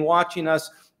remote and watching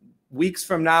us weeks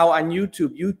from now on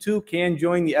YouTube, you too can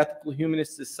join the Ethical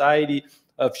Humanist Society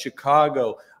of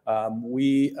Chicago.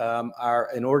 We are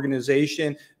an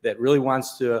organization that really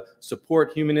wants to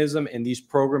support humanism, and these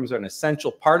programs are an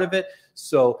essential part of it.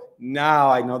 So now,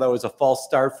 I know that was a false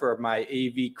start for my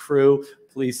AV crew.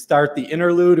 Please start the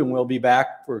interlude, and we'll be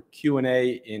back for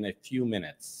Q&A in a few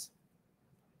minutes.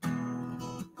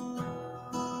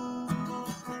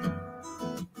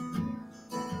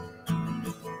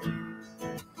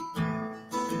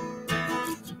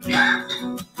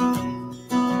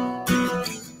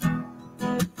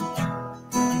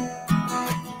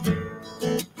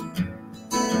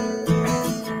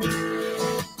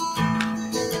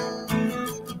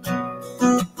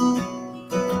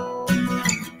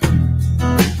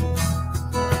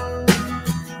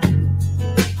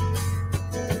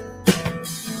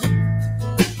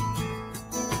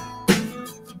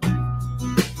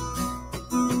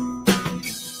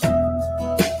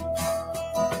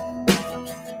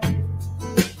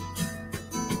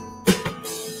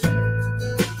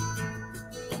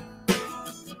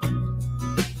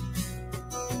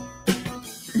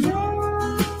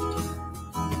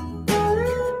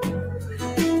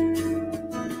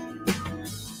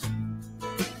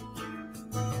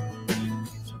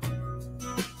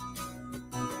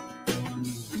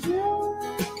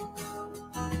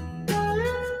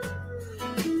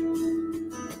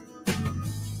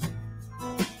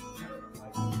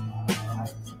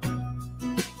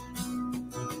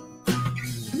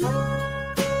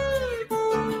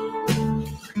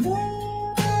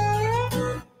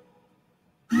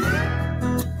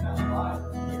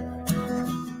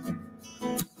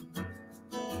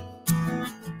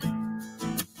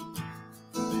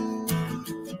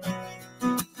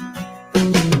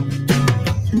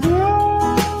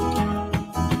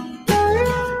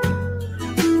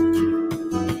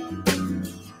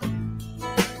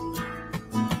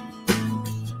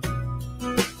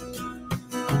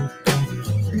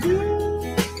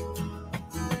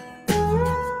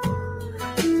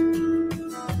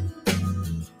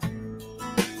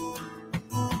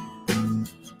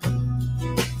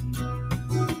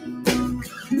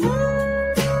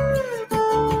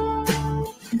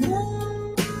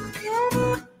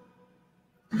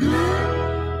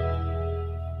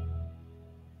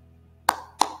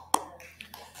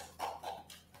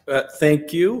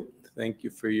 Thank you. Thank you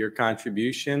for your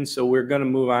contribution. So we're going to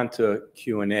move on to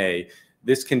Q&A.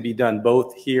 This can be done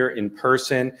both here in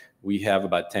person. We have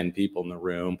about 10 people in the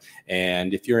room.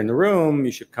 And if you're in the room,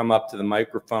 you should come up to the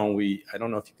microphone. I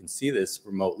don't know if you can see this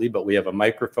remotely, but we have a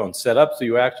microphone set up. So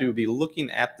you actually will be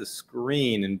looking at the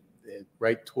screen and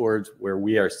right towards where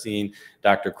we are seeing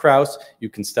Dr. Kraus. You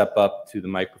can step up to the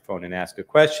microphone and ask a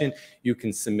question. You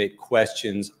can submit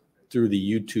questions through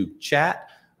the YouTube chat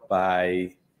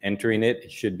by entering it.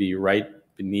 It should be right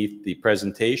beneath the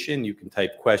presentation. You can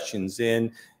type questions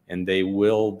in, and they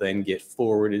will then get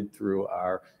forwarded through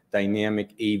our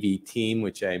dynamic AV team,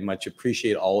 which I much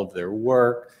appreciate all of their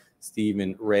work. Steve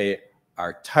and Ray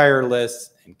are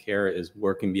tireless, and Kara is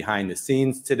working behind the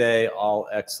scenes today. All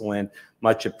excellent,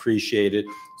 much appreciated.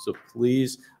 So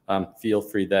please feel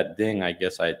free. That ding, I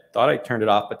guess I thought I turned it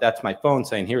off, but that's my phone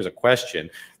saying here's a question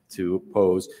to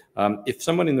pose. If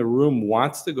someone in the room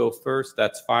wants to go first,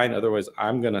 that's fine. Otherwise,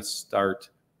 I'm going to start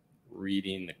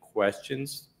reading the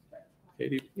questions.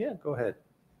 Katie, yeah, go ahead.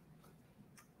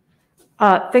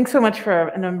 Thanks so much for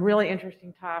a really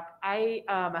interesting talk. I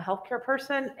am a healthcare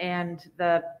person and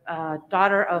the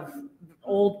daughter of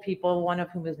old people, one of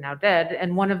whom is now dead.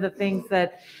 And one of the things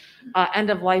that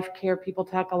end-of-life care people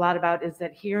talk a lot about is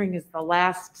that hearing is the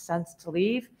last sense to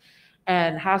leave.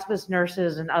 And hospice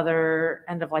nurses and other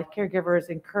end-of-life caregivers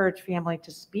encourage family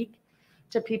to speak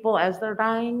to people as they're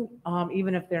dying,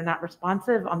 even if they're not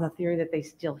responsive, on the theory that they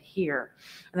still hear.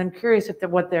 And I'm curious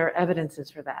what their evidence is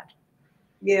for that.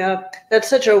 Yeah, that's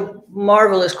such a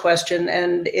marvelous question,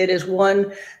 and it is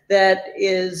one that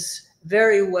is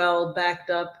very well backed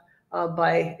up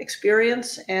by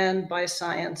experience and by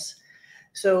science.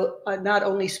 So not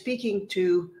only speaking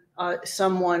to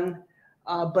someone,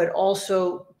 but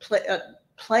also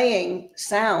playing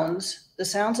sounds, the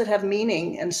sounds that have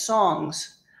meaning, and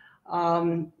songs.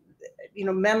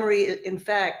 Memory, in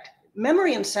fact,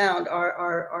 memory and sound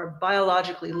are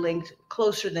biologically linked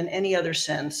closer than any other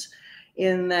sense,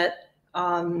 in that,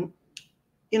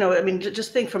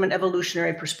 just think from an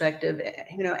evolutionary perspective.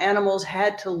 Animals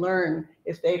had to learn,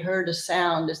 if they heard a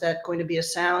sound, is that going to be a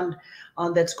sound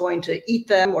that's going to eat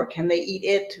them, or can they eat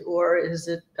it, or is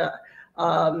it a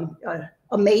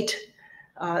mate?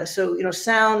 So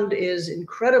sound is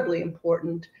incredibly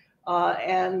important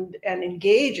and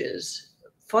engages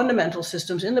fundamental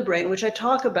systems in the brain, which I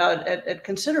talk about at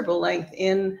considerable length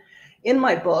in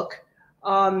my book.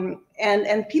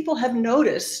 And people have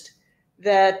noticed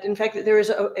that, in fact, there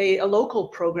is a local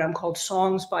program called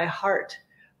Songs by Heart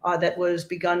that was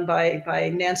begun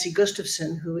by Nancy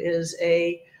Gustafson, who is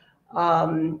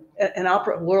an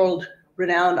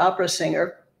world-renowned opera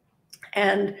singer.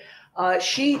 And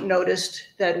she noticed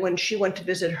that when she went to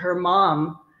visit her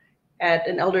mom at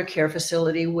an elder care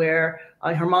facility, where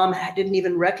her mom didn't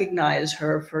even recognize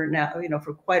her for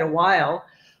quite a while,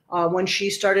 when she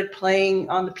started playing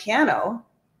on the piano,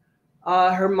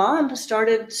 her mom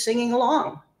started singing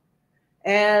along,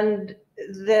 and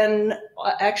then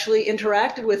actually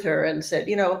interacted with her and said,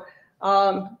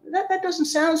 that doesn't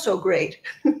sound so great.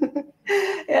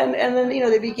 and then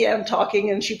they began talking,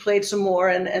 and she played some more,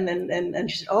 and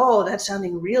she said, oh, that's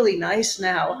sounding really nice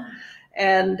now.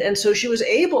 And so she was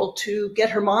able to get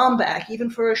her mom back, even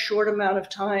for a short amount of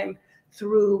time,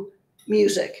 through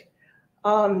music.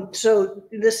 So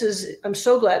I'm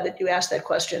so glad that you asked that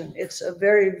question. It's a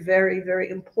very, very,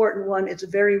 very important one. It's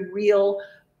very real,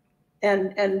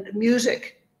 and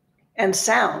music and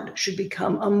sound should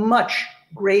become a much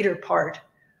greater part,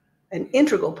 an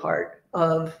integral part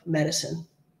of medicine.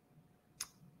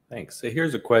 Thanks. So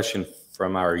here's a question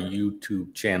from our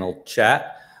YouTube channel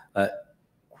chat.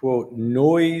 Quote,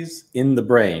 noise in the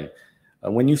brain.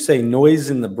 When you say noise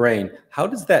in the brain, how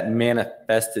does that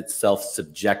manifest itself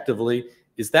subjectively?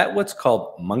 Is that what's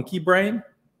called monkey brain?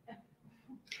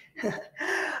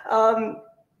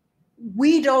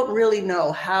 We don't really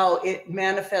know how it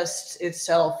manifests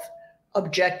itself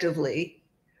objectively.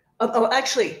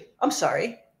 Actually, I'm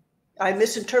sorry. I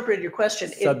misinterpreted your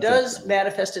question. It does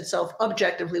manifest itself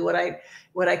objectively. What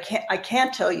I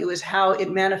can't tell you is how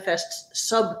it manifests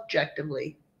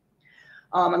subjectively.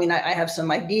 I have some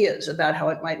ideas about how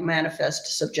it might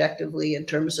manifest subjectively in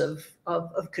terms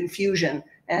of confusion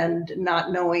and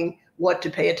not knowing what to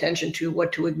pay attention to,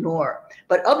 what to ignore.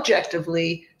 But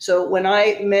objectively, so when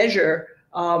I measure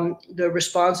the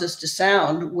responses to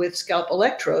sound with scalp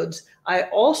electrodes, I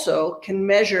also can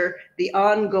measure the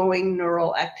ongoing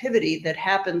neural activity that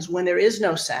happens when there is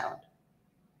no sound.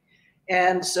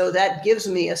 And so that gives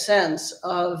me a sense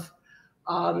of,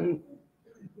 and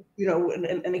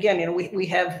again, we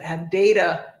have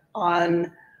data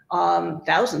on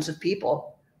thousands of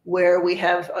people where we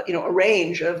have, a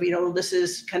range of, this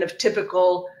is kind of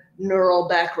typical neural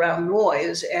background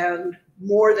noise, and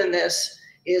more than this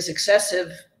is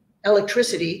excessive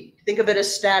electricity. Think of it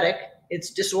as static.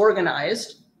 It's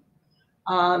disorganized.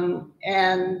 And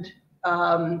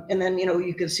then,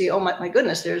 you can see, oh my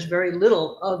goodness, there's very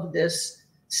little of this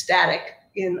static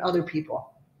in other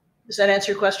people. Does that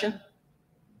answer your question?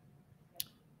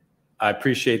 I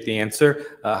appreciate the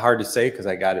answer. Hard to say because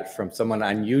I got it from someone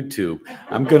on YouTube.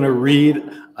 I'm going to read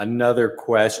another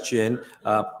question.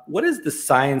 What is the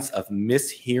science of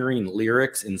mishearing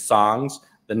lyrics in songs?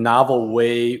 The novel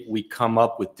way we come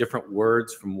up with different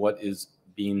words from what is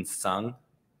being sung?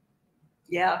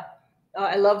 Yeah,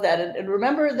 I love that. And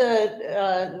remember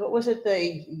what was it?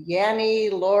 The Yanni,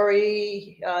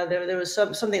 Laurie, there was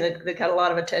something that got a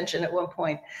lot of attention at one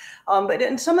point.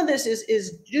 And some of this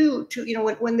is due to,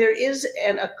 when there is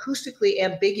an acoustically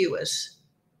ambiguous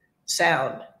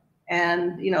sound,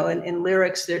 and, in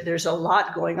lyrics, there's a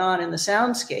lot going on in the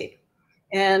soundscape.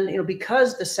 And,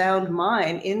 because the sound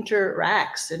mind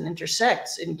interacts and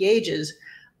intersects, engages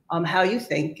how you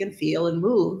think and feel and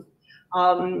move,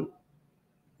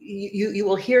 you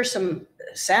will hear some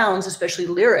sounds, especially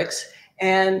lyrics,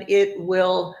 and it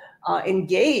will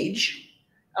engage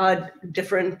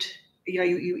different,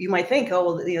 you might think,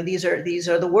 oh, well, these are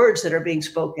the words that are being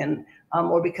spoken,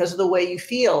 or because of the way you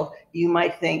feel, you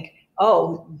might think,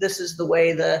 oh, this is the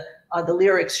way the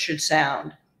lyrics should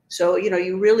sound. So,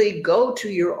 you really go to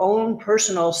your own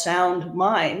personal sound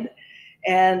mind,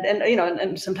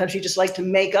 and sometimes you just like to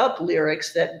make up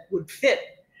lyrics that would fit.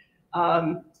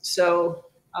 The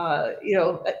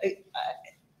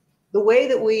way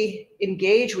that we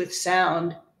engage with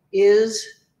sound is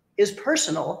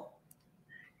personal,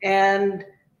 and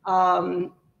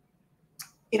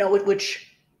which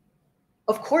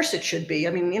of course it should be.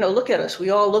 I mean, look at us. We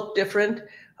all look different.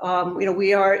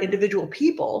 We are individual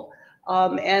people,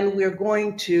 and we're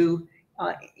going to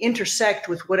intersect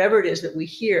with whatever it is that we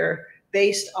hear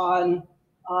based on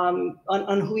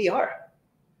who we are.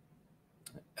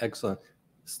 Excellent.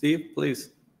 Steve,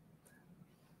 please.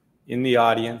 In the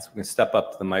audience, we can step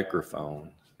up to the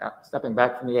microphone. Yeah, stepping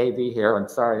back from the AV here, and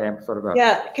sorry, I'm sort of a...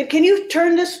 Yeah, can you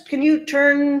turn this, can you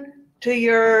turn to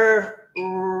your...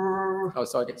 Oh,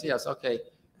 so I can see us, okay.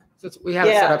 Since we have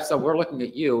it set up so we're looking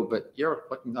at you, but you're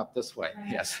looking up this way,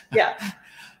 yes. Yeah.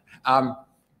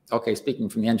 Okay, speaking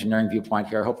from the engineering viewpoint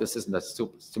here, I hope this isn't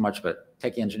too much of a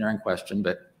techie engineering question,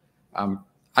 but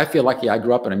I feel lucky I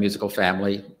grew up in a musical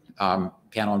family,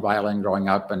 piano and violin growing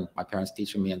up, and my parents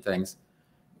teaching me and things.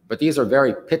 But these are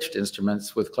very pitched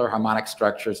instruments with clear harmonic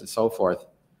structures and so forth.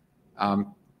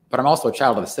 But I'm also a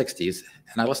child of the 60s,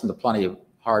 and I listened to plenty of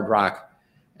hard rock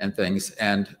and things,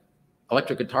 and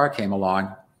electric guitar came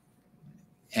along,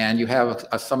 and you have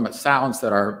some sounds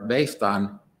that are based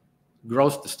on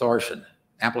gross distortion,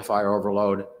 amplifier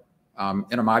overload,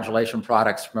 intermodulation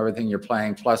products from everything you're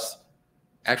playing, plus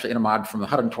actually intermod from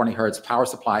 120 hertz power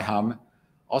supply hum,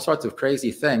 all sorts of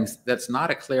crazy things. That's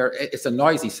not a clear, it's a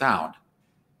noisy sound.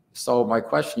 So my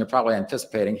question you're probably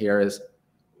anticipating here is,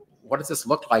 what does this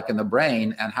look like in the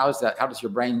brain, and how does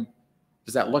your brain,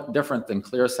 does that look different than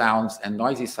clear sounds and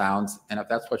noisy sounds? And if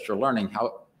that's what you're learning,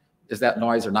 how is that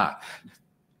noise or not?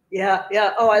 Yeah.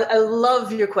 Oh, I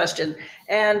love your question.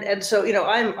 And so,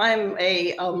 I'm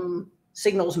a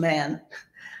signals man.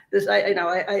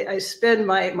 I spend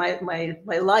my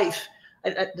life.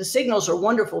 The signals are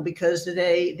wonderful because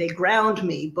they ground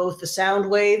me, both the sound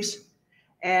waves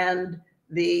and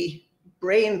the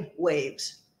brain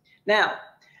waves. Now,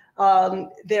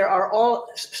 there are all,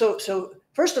 so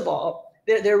first of all,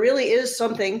 there really is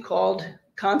something called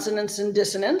consonance and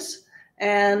dissonance,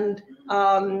 and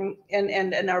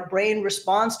our brain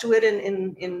responds to it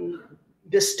in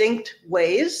distinct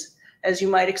ways, as you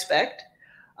might expect.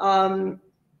 One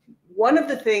of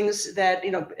the things that,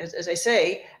 as I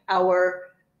say, our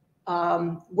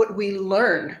what we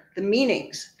learn, the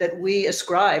meanings that we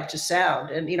ascribe to sound.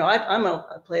 And,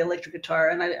 I play electric guitar,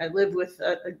 and I live with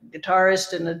a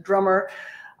guitarist and a drummer.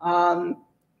 I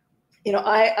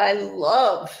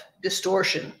love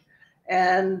distortion,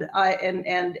 and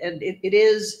it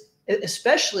is,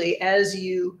 especially as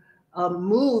you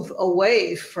move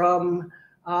away from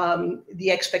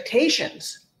the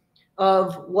expectations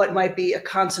of what might be a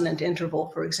consonant interval,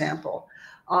 for example.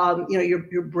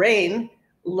 Your brain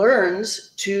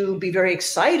learns to be very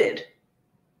excited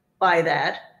by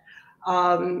that.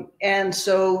 And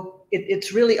so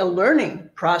it's really a learning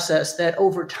process that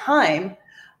over time,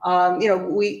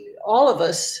 all of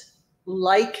us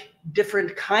like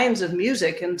different kinds of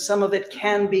music, and some of it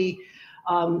can be,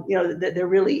 that there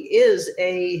really is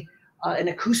a an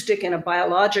acoustic and a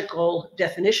biological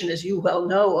definition, as you well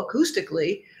know,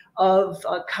 acoustically, of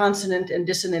consonant and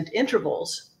dissonant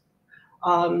intervals.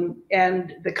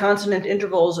 And the consonant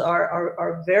intervals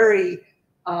are very,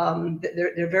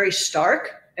 they're very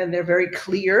stark and they're very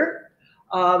clear.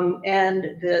 And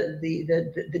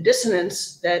the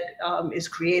dissonance that is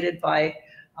created by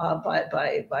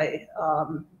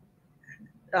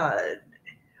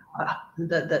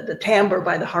the timbre,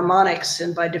 by the harmonics,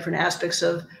 and by different aspects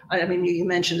of, I mean, you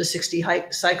mentioned the 60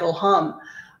 cycle hum.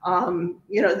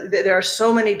 You know, there are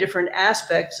so many different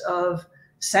aspects of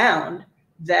sound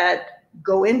that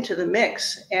go into the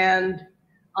mix. And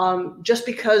just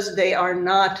because they are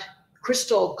not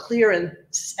crystal clear and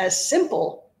as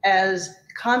simple as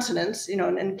consonants, you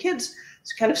know, and kids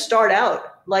kind of start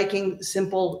out liking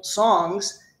simple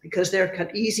songs because they're kind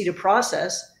of easy to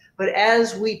process. But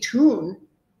as we tune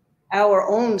our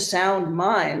own sound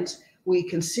minds, we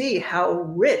can see how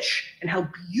rich and how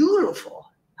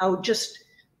beautiful, how just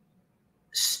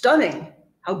stunning,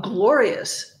 how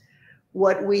glorious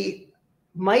what we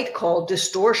might call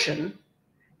distortion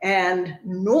and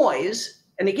noise.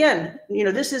 And again, you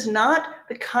know, this is not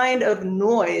the kind of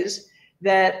noise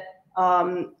that,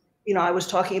 you know, I was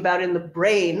talking about in the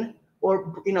brain,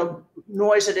 or, you know,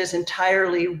 noise that is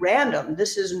entirely random.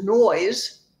 This is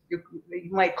noise. You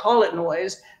might call it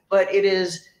noise, but it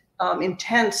is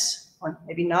intense, or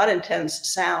maybe not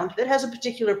intense, sound that has a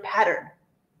particular pattern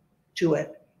to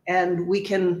it. And we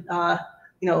can,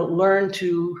 you know, learn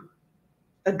to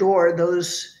adore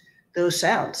those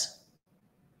sounds.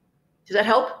 Does that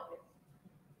help?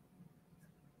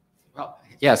 Well,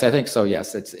 yes, I think so.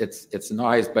 Yes, it's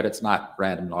noise, but it's not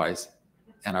random noise,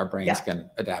 and our brains can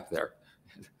adapt there.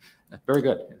 Very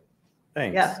good.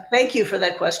 Thanks. Yeah, thank you for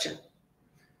that question.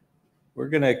 We're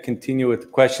going to continue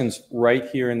with questions right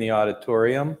here in the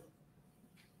auditorium.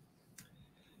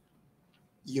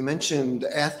 You mentioned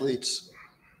athletes.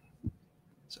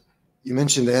 You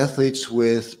mentioned athletes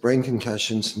with brain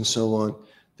concussions and so on.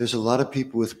 There's a lot of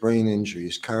people with brain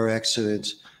injuries, car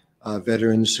accidents,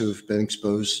 veterans who've been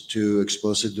exposed to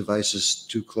explosive devices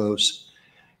too close.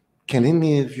 Can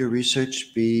any of your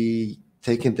research be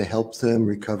taken to help them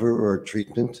recover or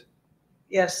treatment?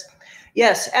 Yes,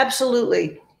 yes,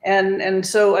 absolutely. And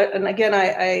so, and again,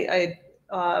 I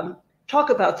talk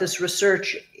about this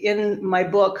research in my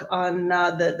book on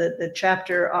the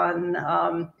chapter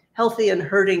on healthy and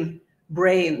hurting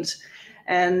brains.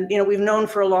 And, you know, we've known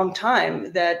for a long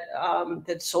time that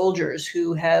that soldiers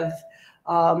who have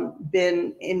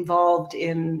been involved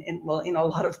in well, you know, a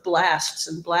lot of blasts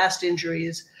and blast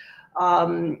injuries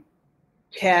can,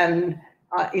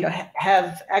 you know,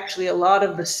 have actually a lot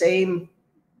of the same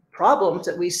problems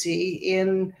that we see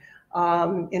in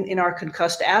our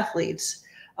concussed athletes.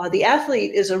 The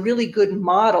athlete is a really good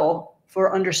model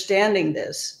for understanding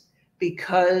this,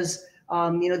 because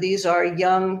you know, these are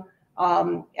young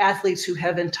athletes who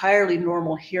have entirely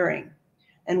normal hearing.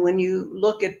 And when you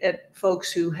look at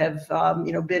folks who have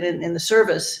you know, been in the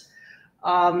service,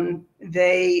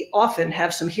 they often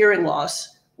have some hearing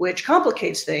loss, which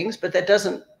complicates things, but that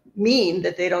doesn't mean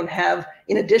that they don't have,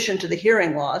 in addition to the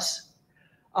hearing loss,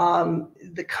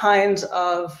 the kinds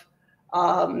of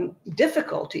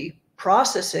difficulty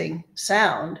processing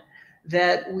sound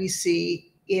that we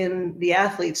see in the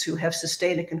athletes who have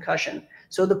sustained a concussion.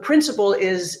 So the principle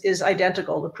is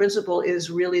identical. The principle is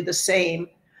really the same.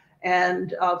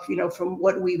 And you know, from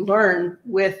what we learn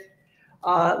with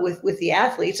the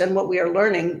athletes, and what we are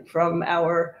learning from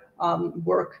our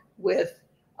work with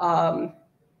our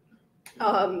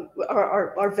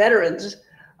veterans,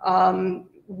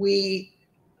 we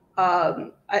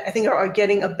I think are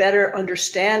getting a better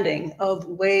understanding of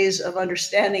ways of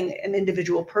understanding an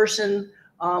individual person,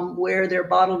 where their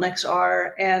bottlenecks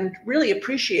are, and really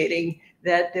appreciating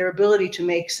that their ability to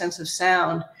make sense of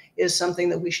sound is something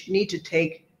that we need to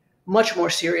take much more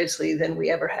seriously than we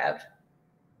ever have.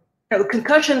 You know,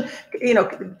 concussion, you know,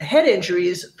 head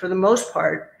injuries for the most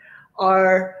part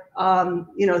are,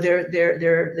 you know,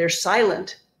 they're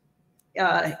silent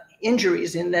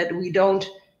injuries, in that we don't,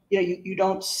 you know, you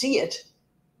don't see it.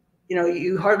 You know,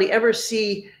 you hardly ever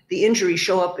see the injury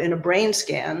show up in a brain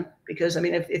scan, because, I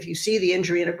mean, if you see the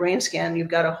injury in a brain scan, you've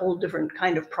got a whole different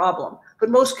kind of problem. But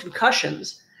most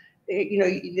concussions, you know,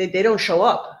 they don't show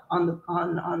up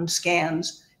on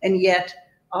scans, and yet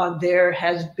there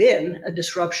has been a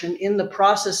disruption in the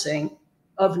processing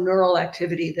of neural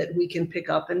activity that we can pick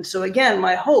up. And so again,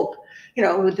 my hope, you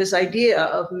know, with this idea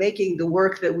of making the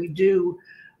work that we do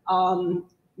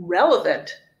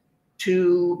relevant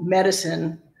to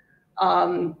medicine,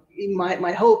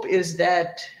 my hope is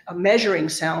that measuring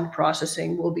sound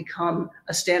processing will become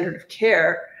a standard of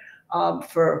care,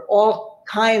 for all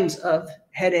kinds of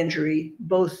head injury,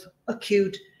 both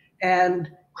acute and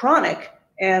chronic,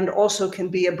 and also can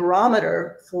be a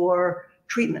barometer for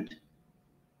treatment.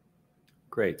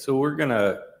 Great. So we're going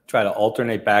to try to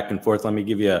alternate back and forth. Let me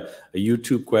give you a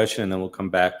YouTube question, and then we'll come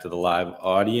back to the live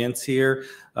audience here.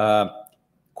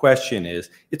 Question is,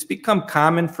 it's become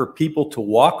common for people to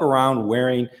walk around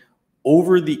wearing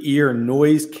over-the-ear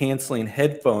noise-canceling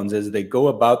headphones as they go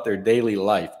about their daily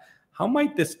life. How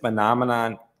might this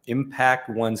phenomenon impact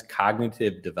one's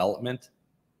cognitive development?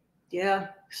 Yeah,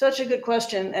 such a good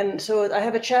question. And so I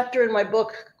have a chapter in my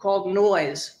book called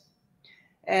Noise.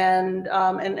 And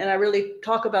I really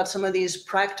talk about some of these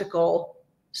practical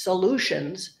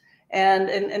solutions. And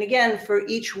again, for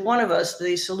each one of us,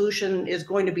 the solution is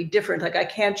going to be different. Like, I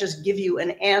can't just give you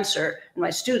an answer. And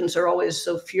my students are always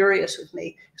so furious with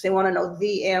me because they want to know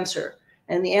the answer.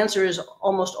 And the answer is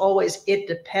almost always, it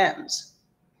depends,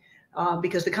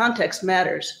 because the context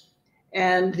matters.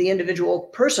 And the individual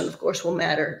person, of course, will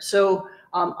matter. So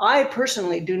I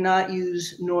personally do not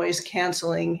use noise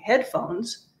canceling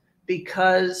headphones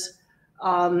because,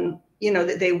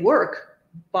 they work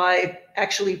by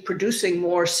actually producing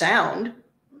more sound,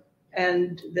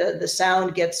 and the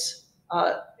sound gets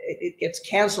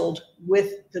canceled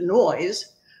with the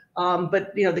noise.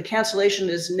 But the cancellation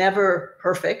is never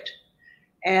perfect,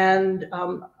 and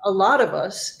a lot of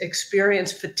us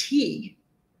experience fatigue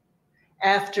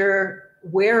after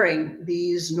wearing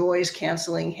these noise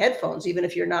canceling headphones. Even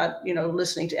if you're not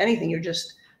listening to anything, you're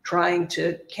just trying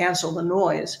to cancel the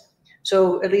noise.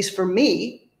 So at least for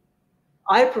me,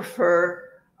 I prefer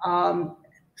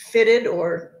fitted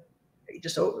or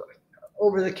just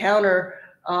over-the-counter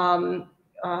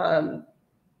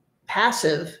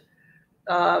passive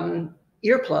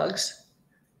earplugs.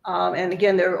 And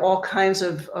again, there are all kinds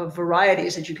of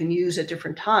varieties that you can use at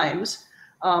different times.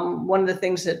 One of the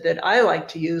things that I like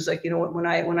to use, like, when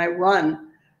I run,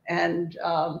 and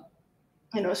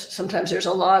sometimes there's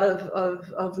a lot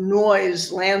of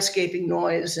noise, landscaping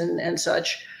noise and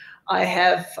such. I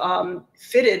have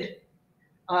fitted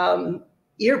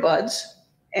earbuds,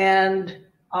 and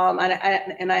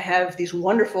I have these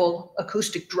wonderful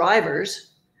acoustic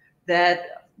drivers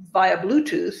that via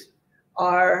Bluetooth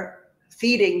are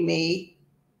feeding me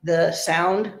the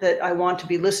sound that I want to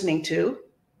be listening to,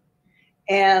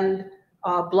 and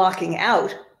blocking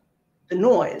out the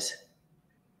noise.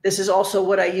 This is also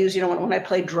what I use, when I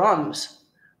play drums.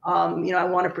 I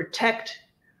want to protect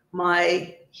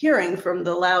my hearing from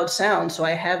the loud sound, so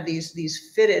I have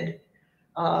these fitted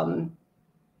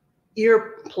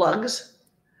ear plugs.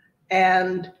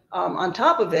 And on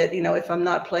top of it, if I'm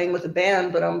not playing with a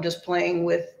band, but I'm just playing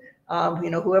with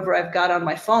whoever I've got on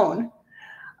my phone,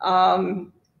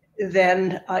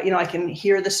 then I can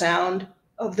hear the sound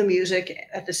of the music.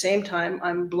 At the same time,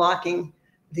 I'm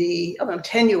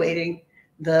attenuating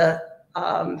the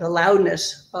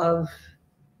loudness of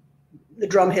the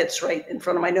drum hits right in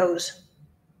front of my nose.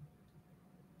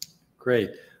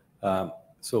 Great.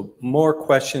 So more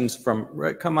questions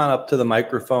come on up to the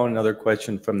microphone. Another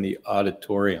question from the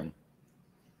auditorium.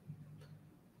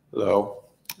 Hello.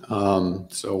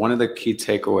 So one of the key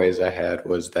takeaways I had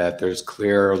was that there's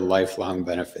clear lifelong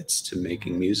benefits to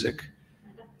making music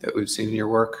that we've seen in your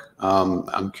work.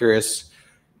 I'm curious,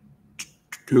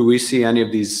 do we see any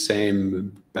of these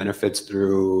same benefits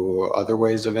through other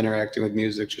ways of interacting with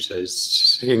music, such as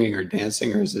singing or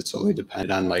dancing, or is it solely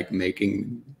dependent on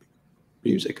making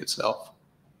music itself?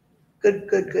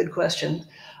 Good question.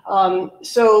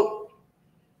 So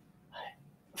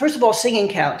first of all, singing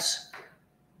counts.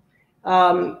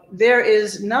 There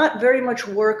is not very much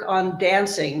work on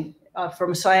dancing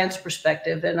from a science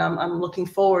perspective, and I'm looking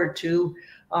forward to,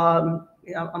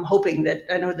 I'm hoping that,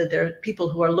 I know that there are people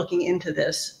who are looking into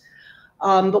this.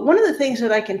 But one of the things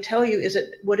that I can tell you is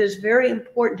that what is very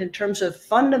important in terms of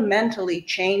fundamentally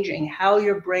changing how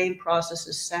your brain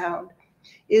processes sound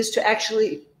is to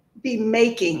actually be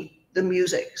making the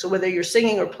music. So whether you're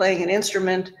singing or playing an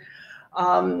instrument,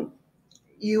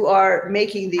 you are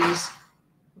making these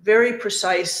very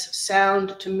precise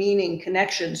sound to meaning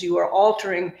connections. You are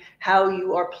altering how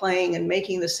you are playing and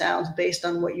making the sounds based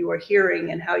on what you are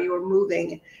hearing and how you are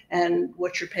moving and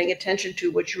what you're paying attention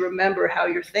to, what you remember, how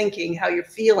you're thinking, how you're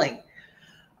feeling.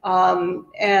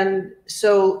 And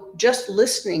so just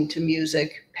listening to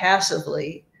music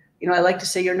passively, I like to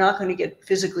say you're not going to get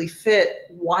physically fit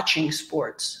watching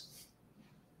sports.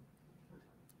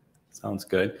 Sounds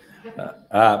good.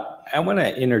 I want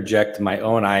to interject my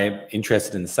own. I'm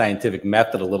interested in the scientific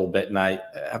method a little bit, and I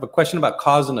have a question about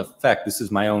cause and effect. This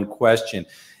is my own question,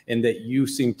 in that you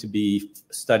seem to be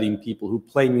studying people who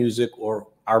play music or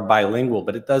are bilingual,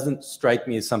 but it doesn't strike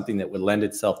me as something that would lend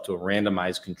itself to a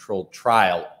randomized controlled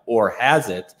trial, or has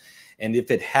it? And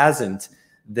if it hasn't,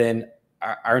 then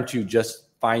aren't you just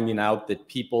finding out that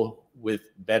people with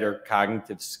better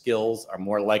cognitive skills are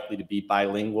more likely to be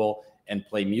bilingual and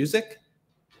play music?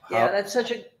 Yeah, that's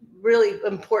such a really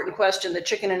important question, the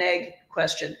chicken and egg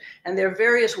question. And there are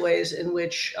various ways in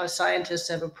which scientists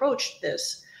have approached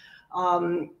this.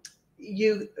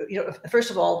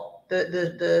 First of all,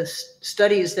 the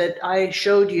studies that I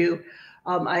showed you,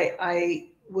 I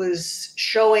was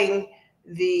showing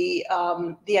the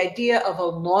idea of a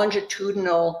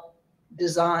longitudinal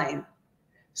design.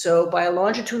 So by a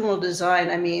longitudinal design,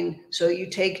 I mean, so you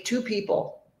take two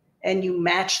people and you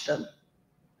match them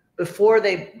before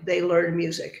they learn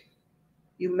music.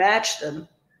 You match them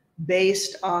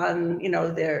based on,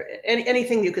 their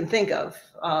anything you can think of,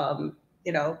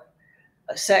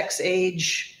 sex,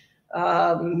 age,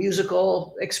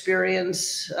 musical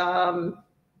experience,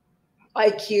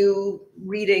 IQ,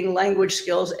 reading, language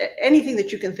skills, anything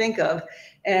that you can think of,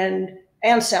 and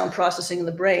sound processing in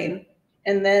the brain.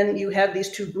 And then you have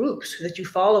these two groups that you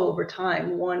follow over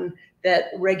time, one that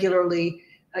regularly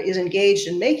is engaged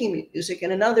in making music,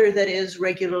 and another that is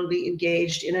regularly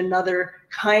engaged in another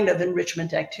kind of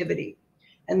enrichment activity.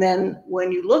 And then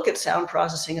when you look at sound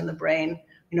processing in the brain,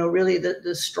 really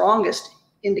the strongest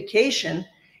indication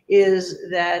is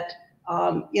that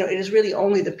it is really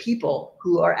only the people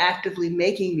who are actively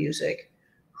making music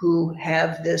who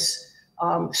have this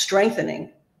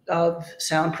strengthening of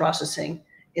sound processing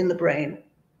in the brain.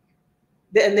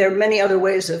 And there are many other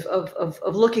ways of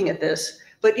looking at this.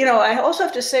 But, I also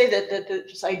have to say that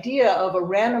this idea of a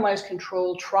randomized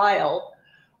controlled trial,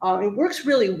 it works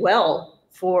really well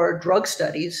for drug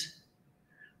studies.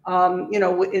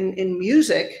 In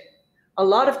music, a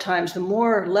lot of times the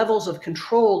more levels of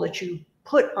control that you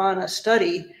put on a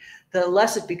study, the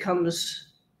less it becomes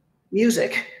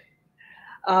music.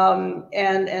 And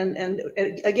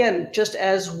again, just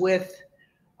as with,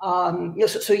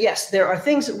 so yes, there are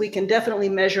things that we can definitely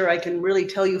measure. I can really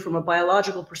tell you from a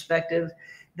biological perspective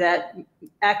that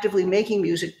actively making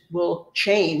music will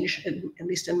change, at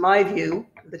least in my view.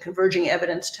 The converging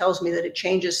evidence tells me that it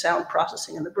changes sound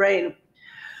processing in the brain.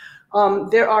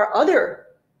 There are other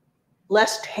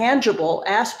less tangible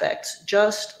aspects,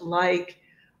 just like,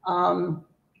 when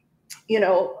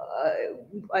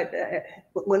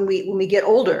we get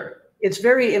older, it's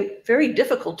very, very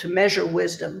difficult to measure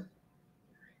wisdom.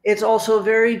 It's also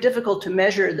very difficult to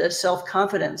measure the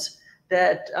self-confidence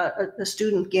that a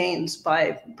student gains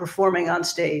by performing on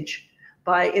stage,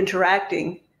 by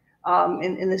interacting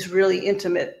in this really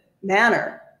intimate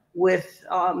manner with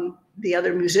the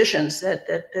other musicians that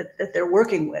they're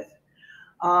working with.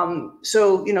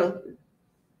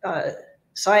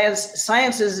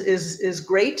 Science is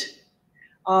great,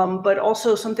 but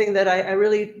also something that I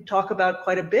really talk about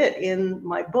quite a bit in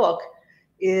my book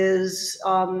is,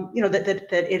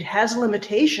 that it has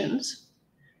limitations,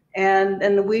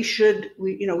 and we should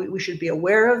be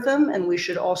aware of them, and we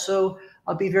should also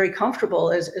be very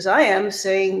comfortable, as I am,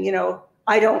 saying,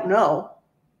 I don't know,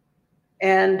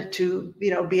 and to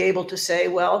be able to say,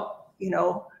 well,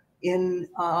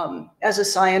 as a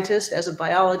scientist, as a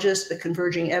biologist, the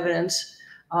converging evidence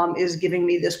is giving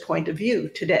me this point of view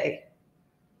today.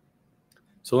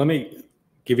 So let me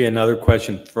give you another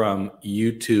question from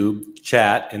YouTube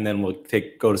chat, and then we'll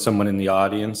go to someone in the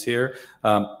audience here.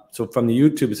 So from the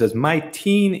YouTube, it says, my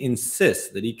teen insists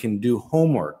that he can do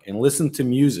homework and listen to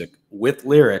music with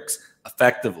lyrics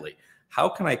effectively. How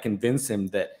can I convince him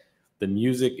that the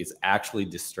music is actually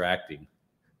distracting?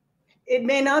 It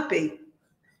may not be.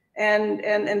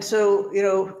 And so, we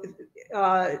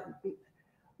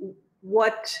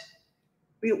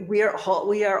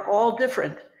are all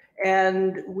different,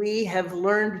 and we have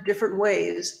learned different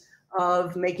ways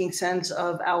of making sense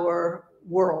of our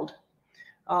world.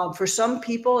 For some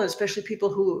people, especially people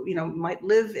who might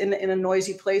live in a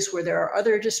noisy place where there are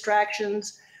other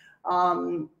distractions,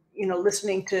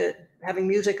 listening to having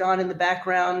music on in the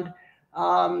background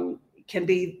can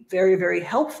be very, very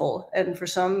helpful. And for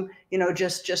some,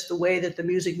 just the way that the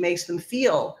music makes them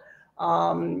feel,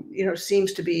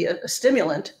 seems to be a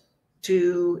stimulant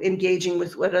to engaging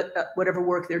with whatever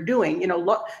work they're doing.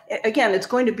 Again, it's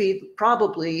going to be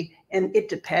probably, and it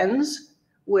depends,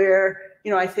 where,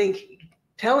 I think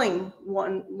telling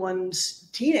one's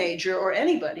teenager or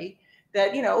anybody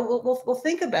that, we'll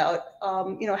think about,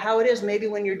 how it is maybe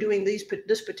when you're doing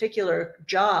this particular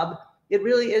job, it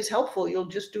really is helpful. You'll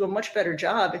just do a much better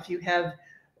job if you have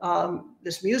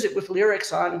this music with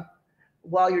lyrics on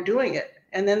while you're doing it.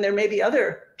 And then there may be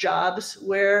other jobs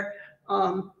where,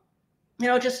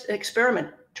 just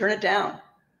experiment, turn it down.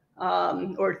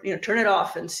 or turn it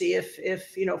off and see if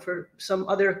for some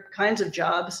other kinds of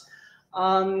jobs,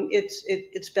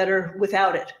 it's better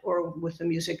without it or with the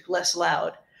music less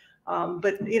loud.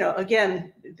 But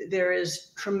again, there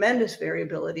is tremendous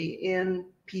variability in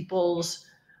people's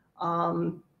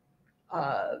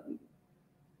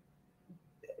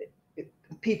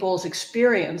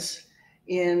experience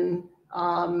in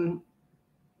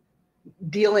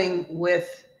dealing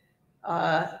with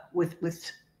other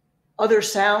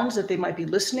sounds that they might be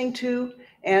listening to,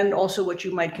 and also what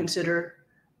you might consider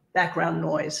background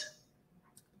noise.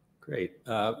 Great.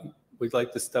 We'd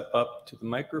like to step up to the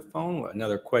microphone.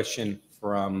 Another question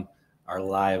from our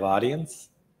live audience.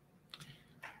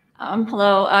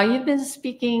 Hello. You've been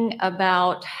speaking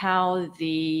about how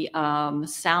the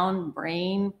sound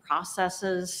brain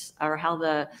processes, or how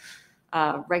the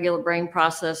regular brain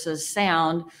processes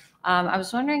sound. I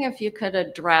was wondering if you could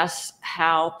address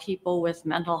how people with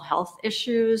mental health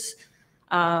issues,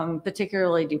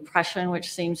 particularly depression,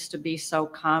 which seems to be so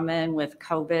common with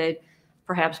COVID,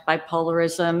 perhaps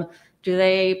bipolarism, do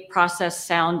they process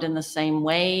sound in the same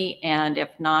way? And if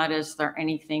not, is there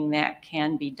anything that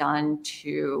can be done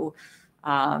to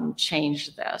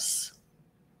change this?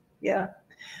 Yeah.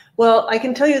 Well, I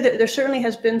can tell you that there certainly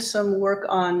has been some work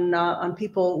on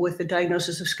people with the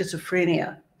diagnosis of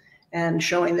schizophrenia, and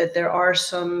showing that there are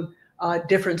some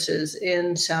differences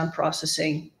in sound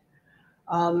processing.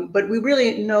 But we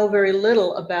really know very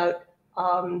little about,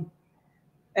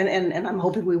 and I'm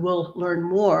hoping we will learn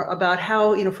more about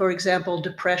how, for example,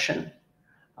 depression,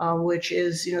 which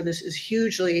is, this is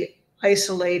hugely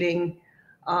isolating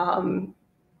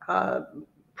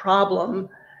problem.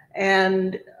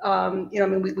 And,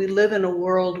 we live in a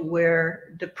world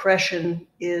where depression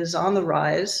is on the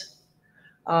rise,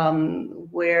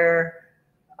 where,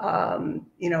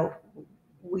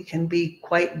 we can be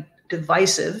quite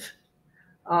divisive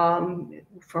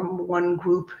from one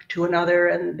group to another.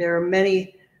 And there are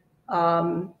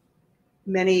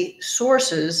many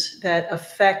sources that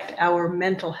affect our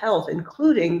mental health,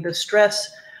 including the stress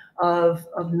of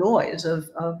noise, of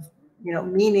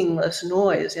meaningless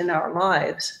noise in our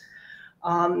lives.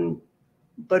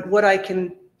 But what I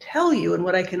can tell you and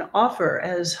what I can offer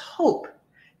as hope,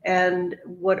 and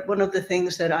one of the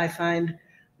things that I find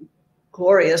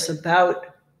glorious about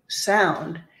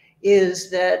sound, is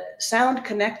that sound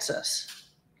connects us.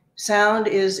 Sound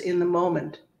is in the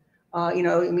moment.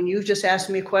 You just asked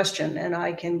me a question and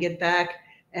I can get back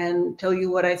and tell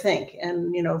you what I think.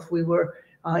 And, if we were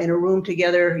in a room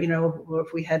together, or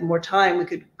if we had more time, we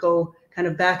could go kind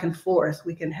of back and forth.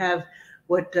 We can have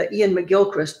what Ian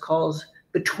McGilchrist calls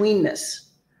betweenness.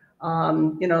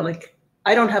 Like,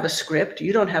 I don't have a script,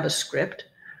 you don't have a script.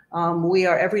 We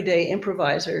are everyday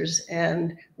improvisers,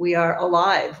 and we are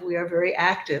alive, we are very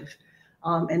active.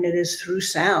 And it is through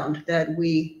sound that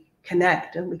we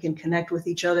connect, and we can connect with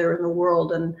each other in the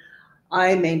world. And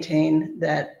I maintain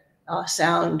that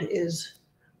sound is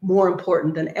more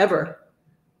important than ever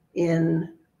in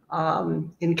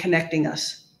connecting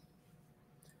us.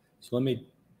 So let me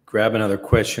grab another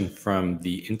question from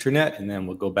the internet, and then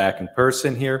we'll go back in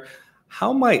person here.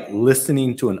 How might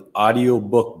listening to an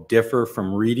audiobook differ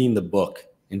from reading the book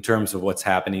in terms of what's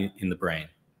happening in the brain?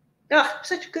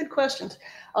 Such good questions.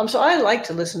 So I like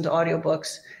to listen to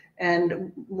audiobooks.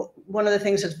 And one of the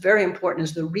things that's very important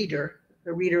is the reader.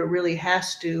 The reader really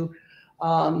has to,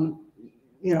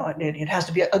 it has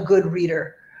to be a good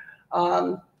reader.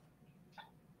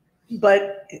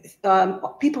 But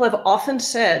people have often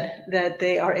said that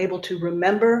they are able to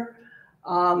remember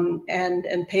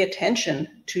and pay attention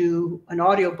to an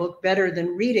audiobook better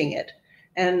than reading it.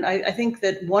 And I think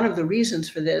that one of the reasons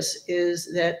for this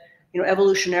is that,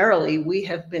 evolutionarily, we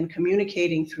have been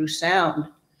communicating through sound.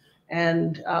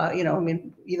 And,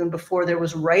 even before there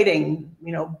was writing,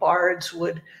 bards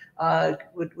would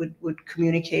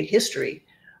communicate history.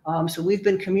 So we've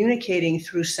been communicating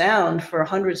through sound for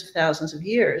hundreds of thousands of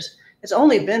years. It's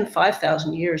only been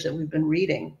 5,000 years that we've been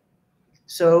reading.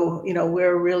 So,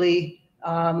 we're really,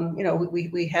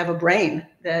 we have a brain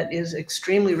that is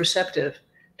extremely receptive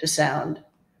to sound.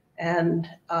 And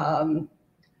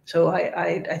so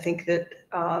I think that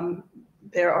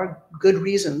there are good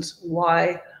reasons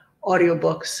why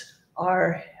audiobooks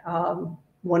are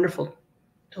wonderful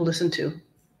to listen to.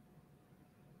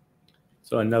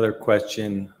 So another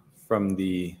question from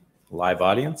the live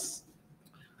audience.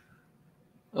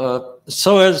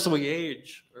 So as we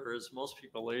age, or as most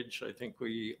people age, I think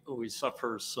we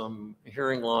suffer some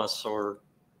hearing loss or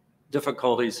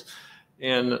difficulties.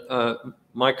 And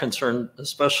my concern,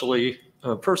 especially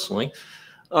personally,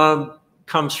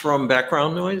 comes from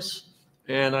background noise.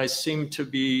 And I seem to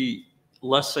be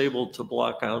less able to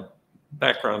block out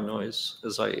background noise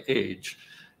as I age.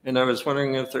 And I was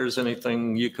wondering if there's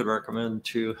anything you could recommend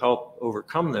to help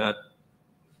overcome that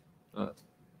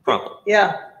problem.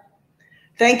 Yeah,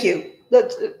 thank you.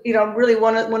 That's, you know, really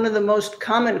one of the most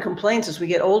common complaints as we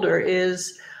get older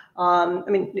is, I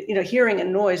mean, you know, hearing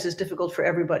and noise is difficult for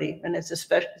everybody, and it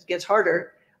gets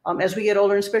harder as we get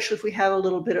older, and especially if we have a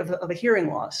little bit of a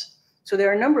hearing loss. So there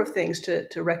are a number of things to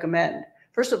recommend.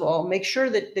 First of all, make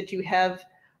sure that you have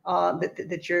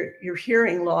that your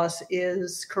hearing loss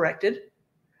is corrected.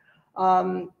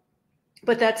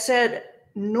 But that said,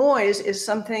 noise is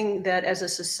something that as a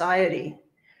society,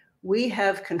 we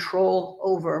have control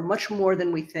over much more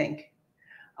than we think.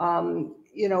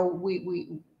 You know,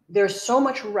 there's so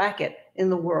much racket in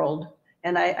the world.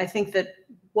 And I think that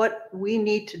what we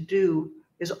need to do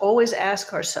is always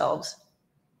ask ourselves,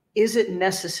 is it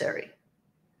necessary?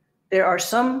 There are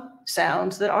some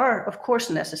sounds that are, of course,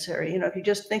 necessary. You know, if you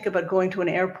just think about going to an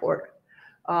airport,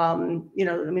 you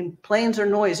know, I mean, planes are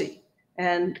noisy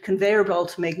and conveyor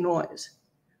belts make noise.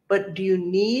 But do you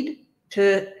need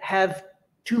to have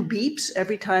 2 beeps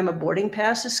every time a boarding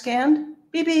pass is scanned?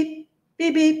 Beep, beep,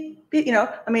 beep, beep, beep. You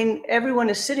know, I mean, everyone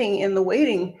is sitting in the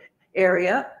waiting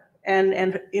area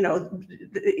and you know,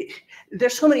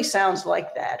 there's so many sounds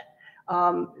like that,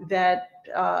 you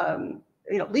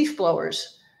know, leaf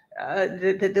blowers,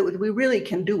 that we really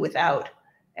can do without.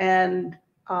 And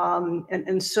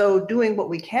so doing what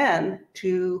we can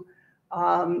to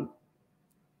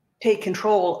take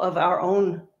control of our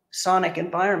own sonic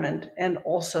environment and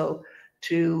also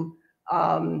to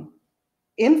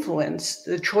influence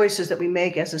the choices that we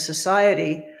make as a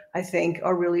society, I think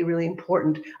are really, really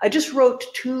important. I just wrote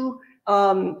 2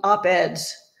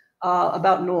 op-eds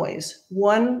about noise.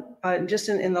 One just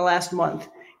in the last month.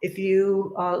 If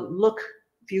you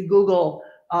if you Google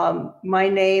my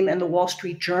name and the Wall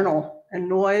Street Journal and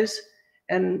noise,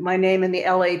 and my name in the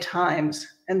LA Times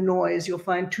and noise, you'll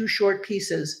find 2 short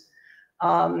pieces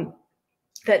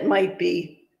that might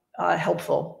be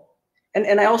helpful.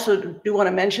 And I also do want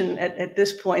to mention at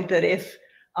this point that if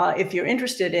you're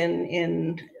interested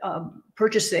in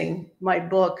purchasing my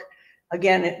book,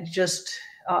 again, just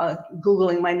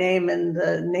Googling my name and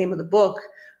the name of the book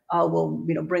will,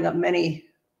 you know, bring up many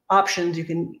options. You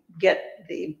can get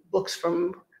the books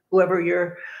from whoever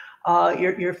your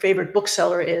favorite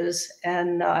bookseller is.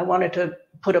 And I wanted to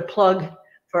put a plug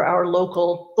for our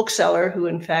local bookseller, who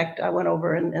in fact I went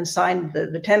over and signed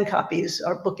the 10 copies,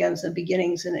 our Bookends and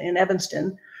Beginnings in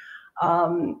Evanston.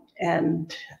 So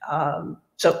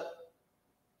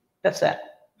that's that.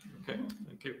 Okay,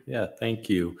 thank you. Yeah, thank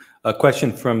you. A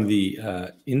question from the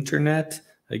internet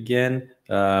again.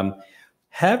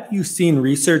 Have you seen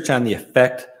research on the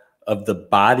effect of the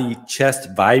body chest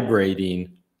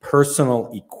vibrating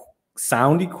personal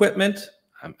sound equipment?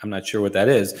 I'm not sure what that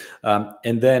is.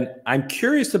 And then I'm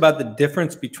curious about the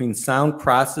difference between sound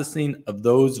processing of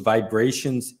those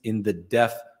vibrations in the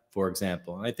deaf, for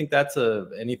example. And I think that's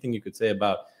anything you could say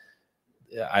about,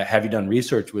 have you done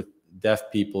research with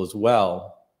deaf people as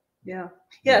well? Yeah.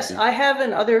 Yes, I have,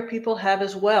 and other people have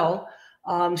as well.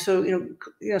 So, you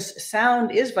know,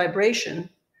 sound is vibration,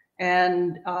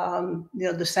 and, you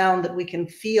know, the sound that we can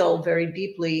feel very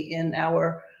deeply in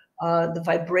our the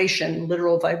vibration,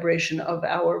 literal vibration of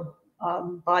our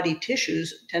body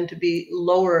tissues tend to be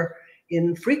lower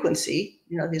in frequency.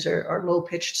 You know, these are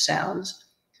low-pitched sounds,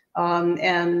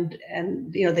 and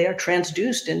you know, they are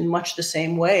transduced in much the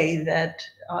same way that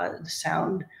the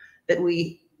sound that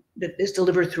is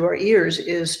delivered through our ears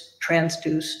is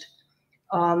transduced.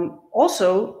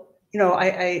 Also, you know,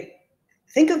 I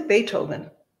think of Beethoven.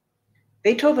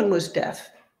 Beethoven was deaf.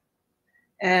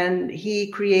 And he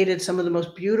created some of the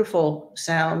most beautiful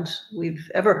sounds we've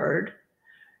ever heard.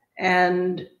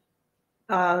 And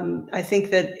I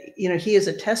think that, you know, he is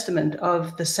a testament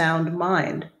of the sound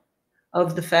mind,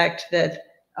 of the fact that,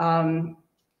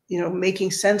 you know, making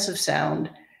sense of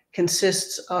sound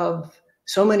consists of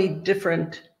so many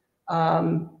different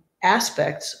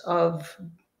aspects of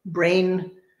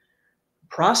brain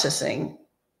processing.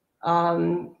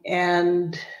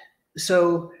 And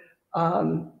so,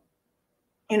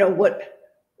 you know, what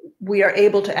we are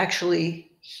able to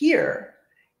actually hear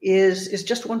is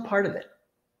just one part of it.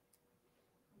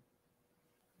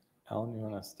 Ellen, you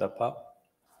want to step up?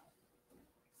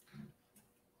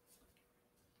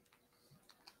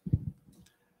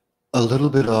 A little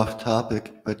bit off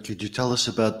topic, but could you tell us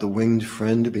about the winged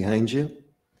friend behind you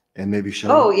and maybe show?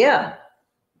 Oh, yeah.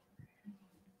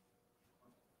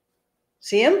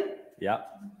 See him? Yeah.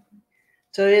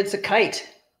 So it's a kite.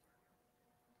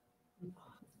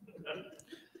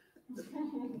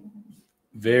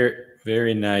 Very,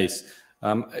 very nice.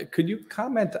 Could you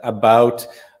comment about,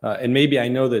 and maybe I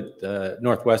know that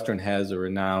Northwestern has a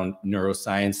renowned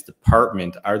neuroscience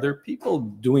department. Are there people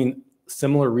doing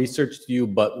similar research to you,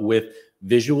 but with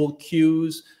visual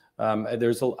cues?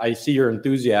 I see your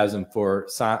enthusiasm for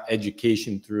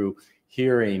education through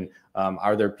hearing.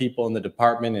 Are there people in the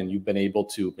department and you've been able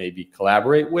to maybe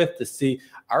collaborate with to see,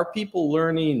 are people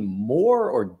learning more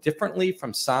or differently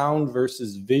from sound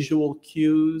versus visual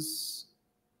cues?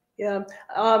 Yeah,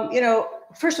 you know,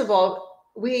 first of all,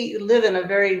 we live in a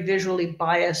very visually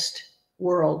biased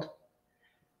world.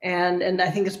 And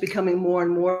I think it's becoming more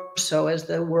and more so as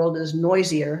the world is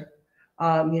noisier. You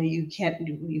know, you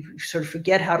sort of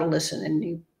forget how to listen, and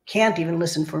you can't even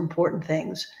listen for important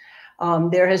things.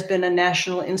 There has been a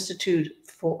National Institute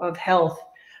of Health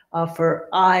for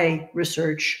eye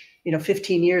research, you know,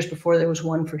 15 years before there was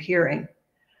one for hearing.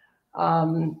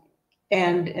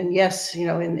 And yes, you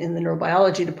know, in the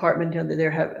neurobiology department, you know,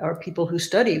 there are people who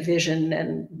study vision,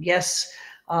 and yes,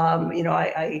 you know,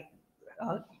 I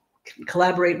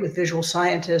collaborate with visual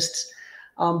scientists,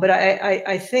 but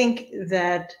I think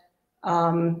that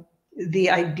the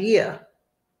idea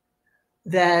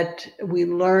that we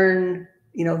learn,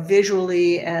 you know,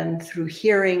 visually and through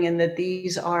hearing, and that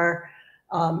these are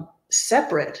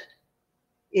separate,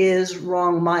 is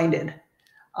wrong-minded.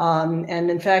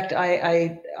 And in fact,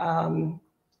 I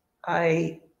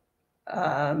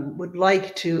would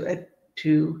like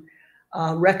to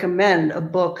recommend a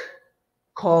book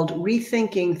called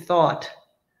Rethinking Thought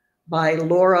by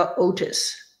Laura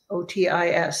Otis,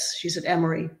 O-T-I-S. She's at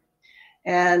Emory.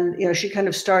 And, you know, she kind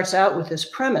of starts out with this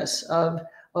premise of,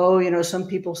 oh, you know, some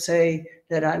people say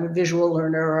that I'm a visual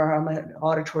learner or I'm an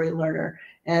auditory learner.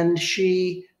 And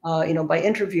she, you know, by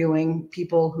interviewing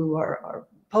people who are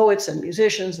poets and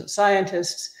musicians and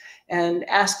scientists and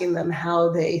asking them how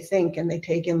they think and they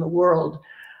take in the world,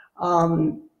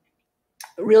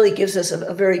 really gives us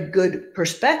a very good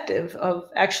perspective of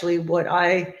actually what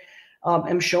I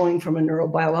am showing from a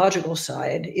neurobiological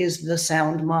side is the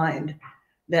sound mind.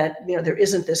 That, you know, there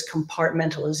isn't this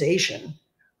compartmentalization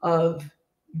of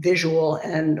visual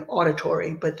and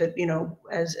auditory, but that, you know,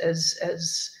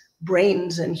 as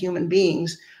brains and human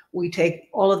beings, we take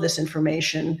all of this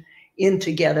information in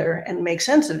together and make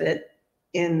sense of it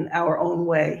in our own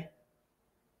way.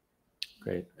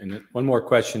 Great. And one more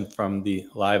question from the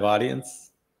live audience.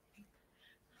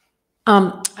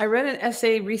 I read an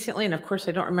essay recently, and of course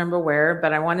I don't remember where,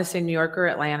 but I want to say New York or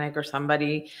Atlantic or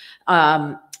somebody,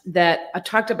 that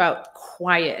talked about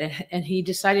quiet, and he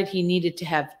decided he needed to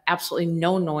have absolutely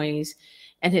no noise,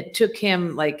 and it took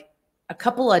him like a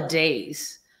couple of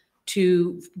days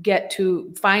to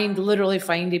literally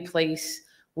find a place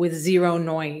with zero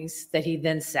noise that he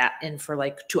then sat in for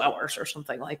like 2 hours or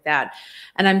something like that.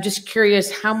 And I'm just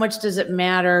curious, how much does it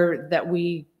matter that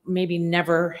we maybe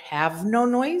never have no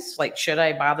noise? Like, should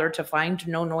I bother to find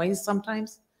no noise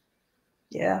sometimes?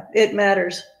 Yeah, it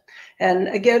matters. And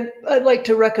again, I'd like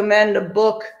to recommend a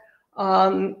book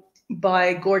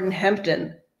by Gordon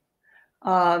Hempton.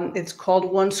 It's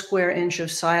called 1 Square Inch of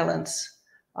Silence.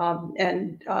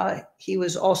 And he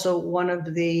was also one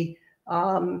of the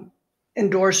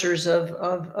endorsers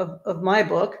of my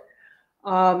book.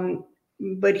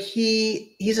 But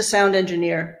he's a sound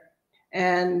engineer,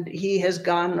 and he has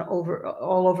gone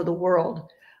all over the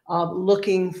world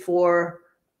looking for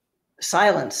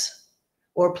silence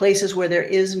or places where there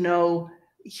is no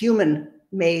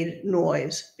human-made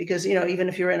noise. Because, you know, even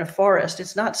if you're in a forest,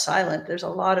 it's not silent. There's a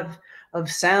lot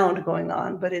of sound going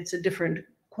on, but it's a different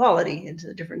quality. It's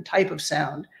a different type of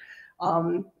sound.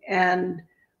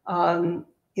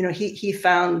 You know, he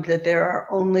found that there are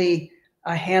only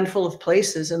a handful of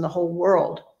places in the whole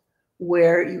world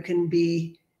where you can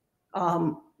be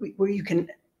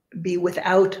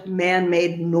without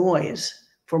man-made noise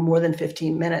for more than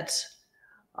 15 minutes.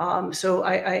 So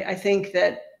I think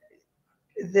that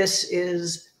this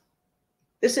is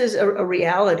a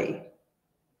reality,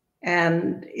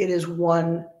 and it is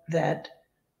one that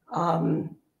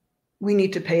we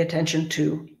need to pay attention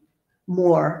to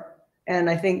more.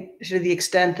 And I think to the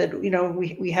extent that, you know,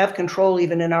 we have control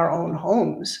even in our own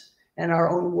homes and our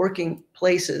own working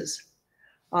places,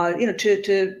 you know,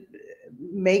 to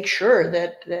make sure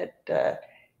that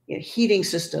you know, heating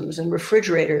systems and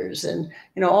refrigerators and,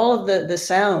 you know, all of the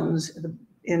sounds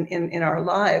in our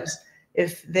lives,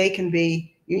 if they can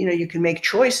be, you know, you can make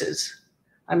choices.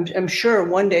 I'm sure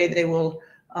one day they will,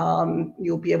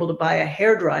 you'll be able to buy a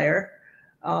hairdryer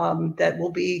that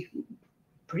will be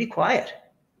pretty quiet.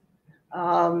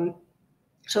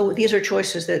 So these are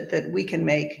choices that we can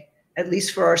make, at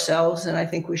least for ourselves. And I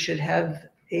think we should have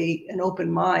an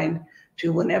open mind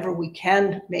to, whenever we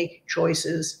can make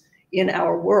choices in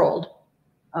our world.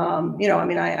 You know, I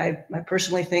mean, I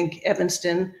personally think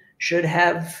Evanston should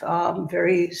have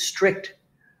very strict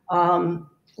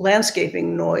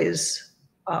landscaping noise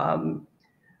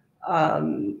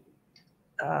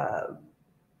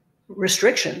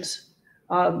restrictions,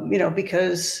 you know,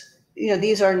 because, you know,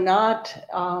 these are not,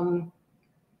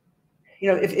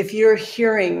 you know, if you're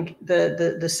hearing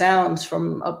the sounds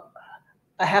from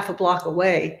a half a block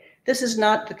away, this is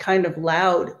not the kind of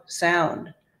loud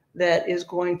sound that is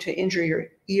going to injure your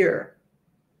ear,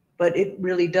 but it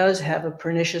really does have a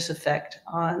pernicious effect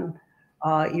on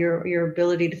your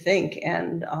ability to think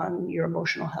and on your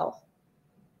emotional health.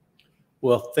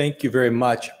 Well, thank you very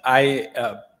much.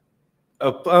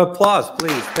 Applause,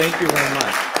 please. Thank you very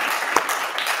much.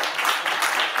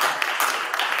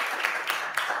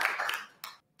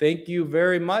 Thank you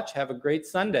very much. Have a great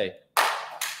Sunday.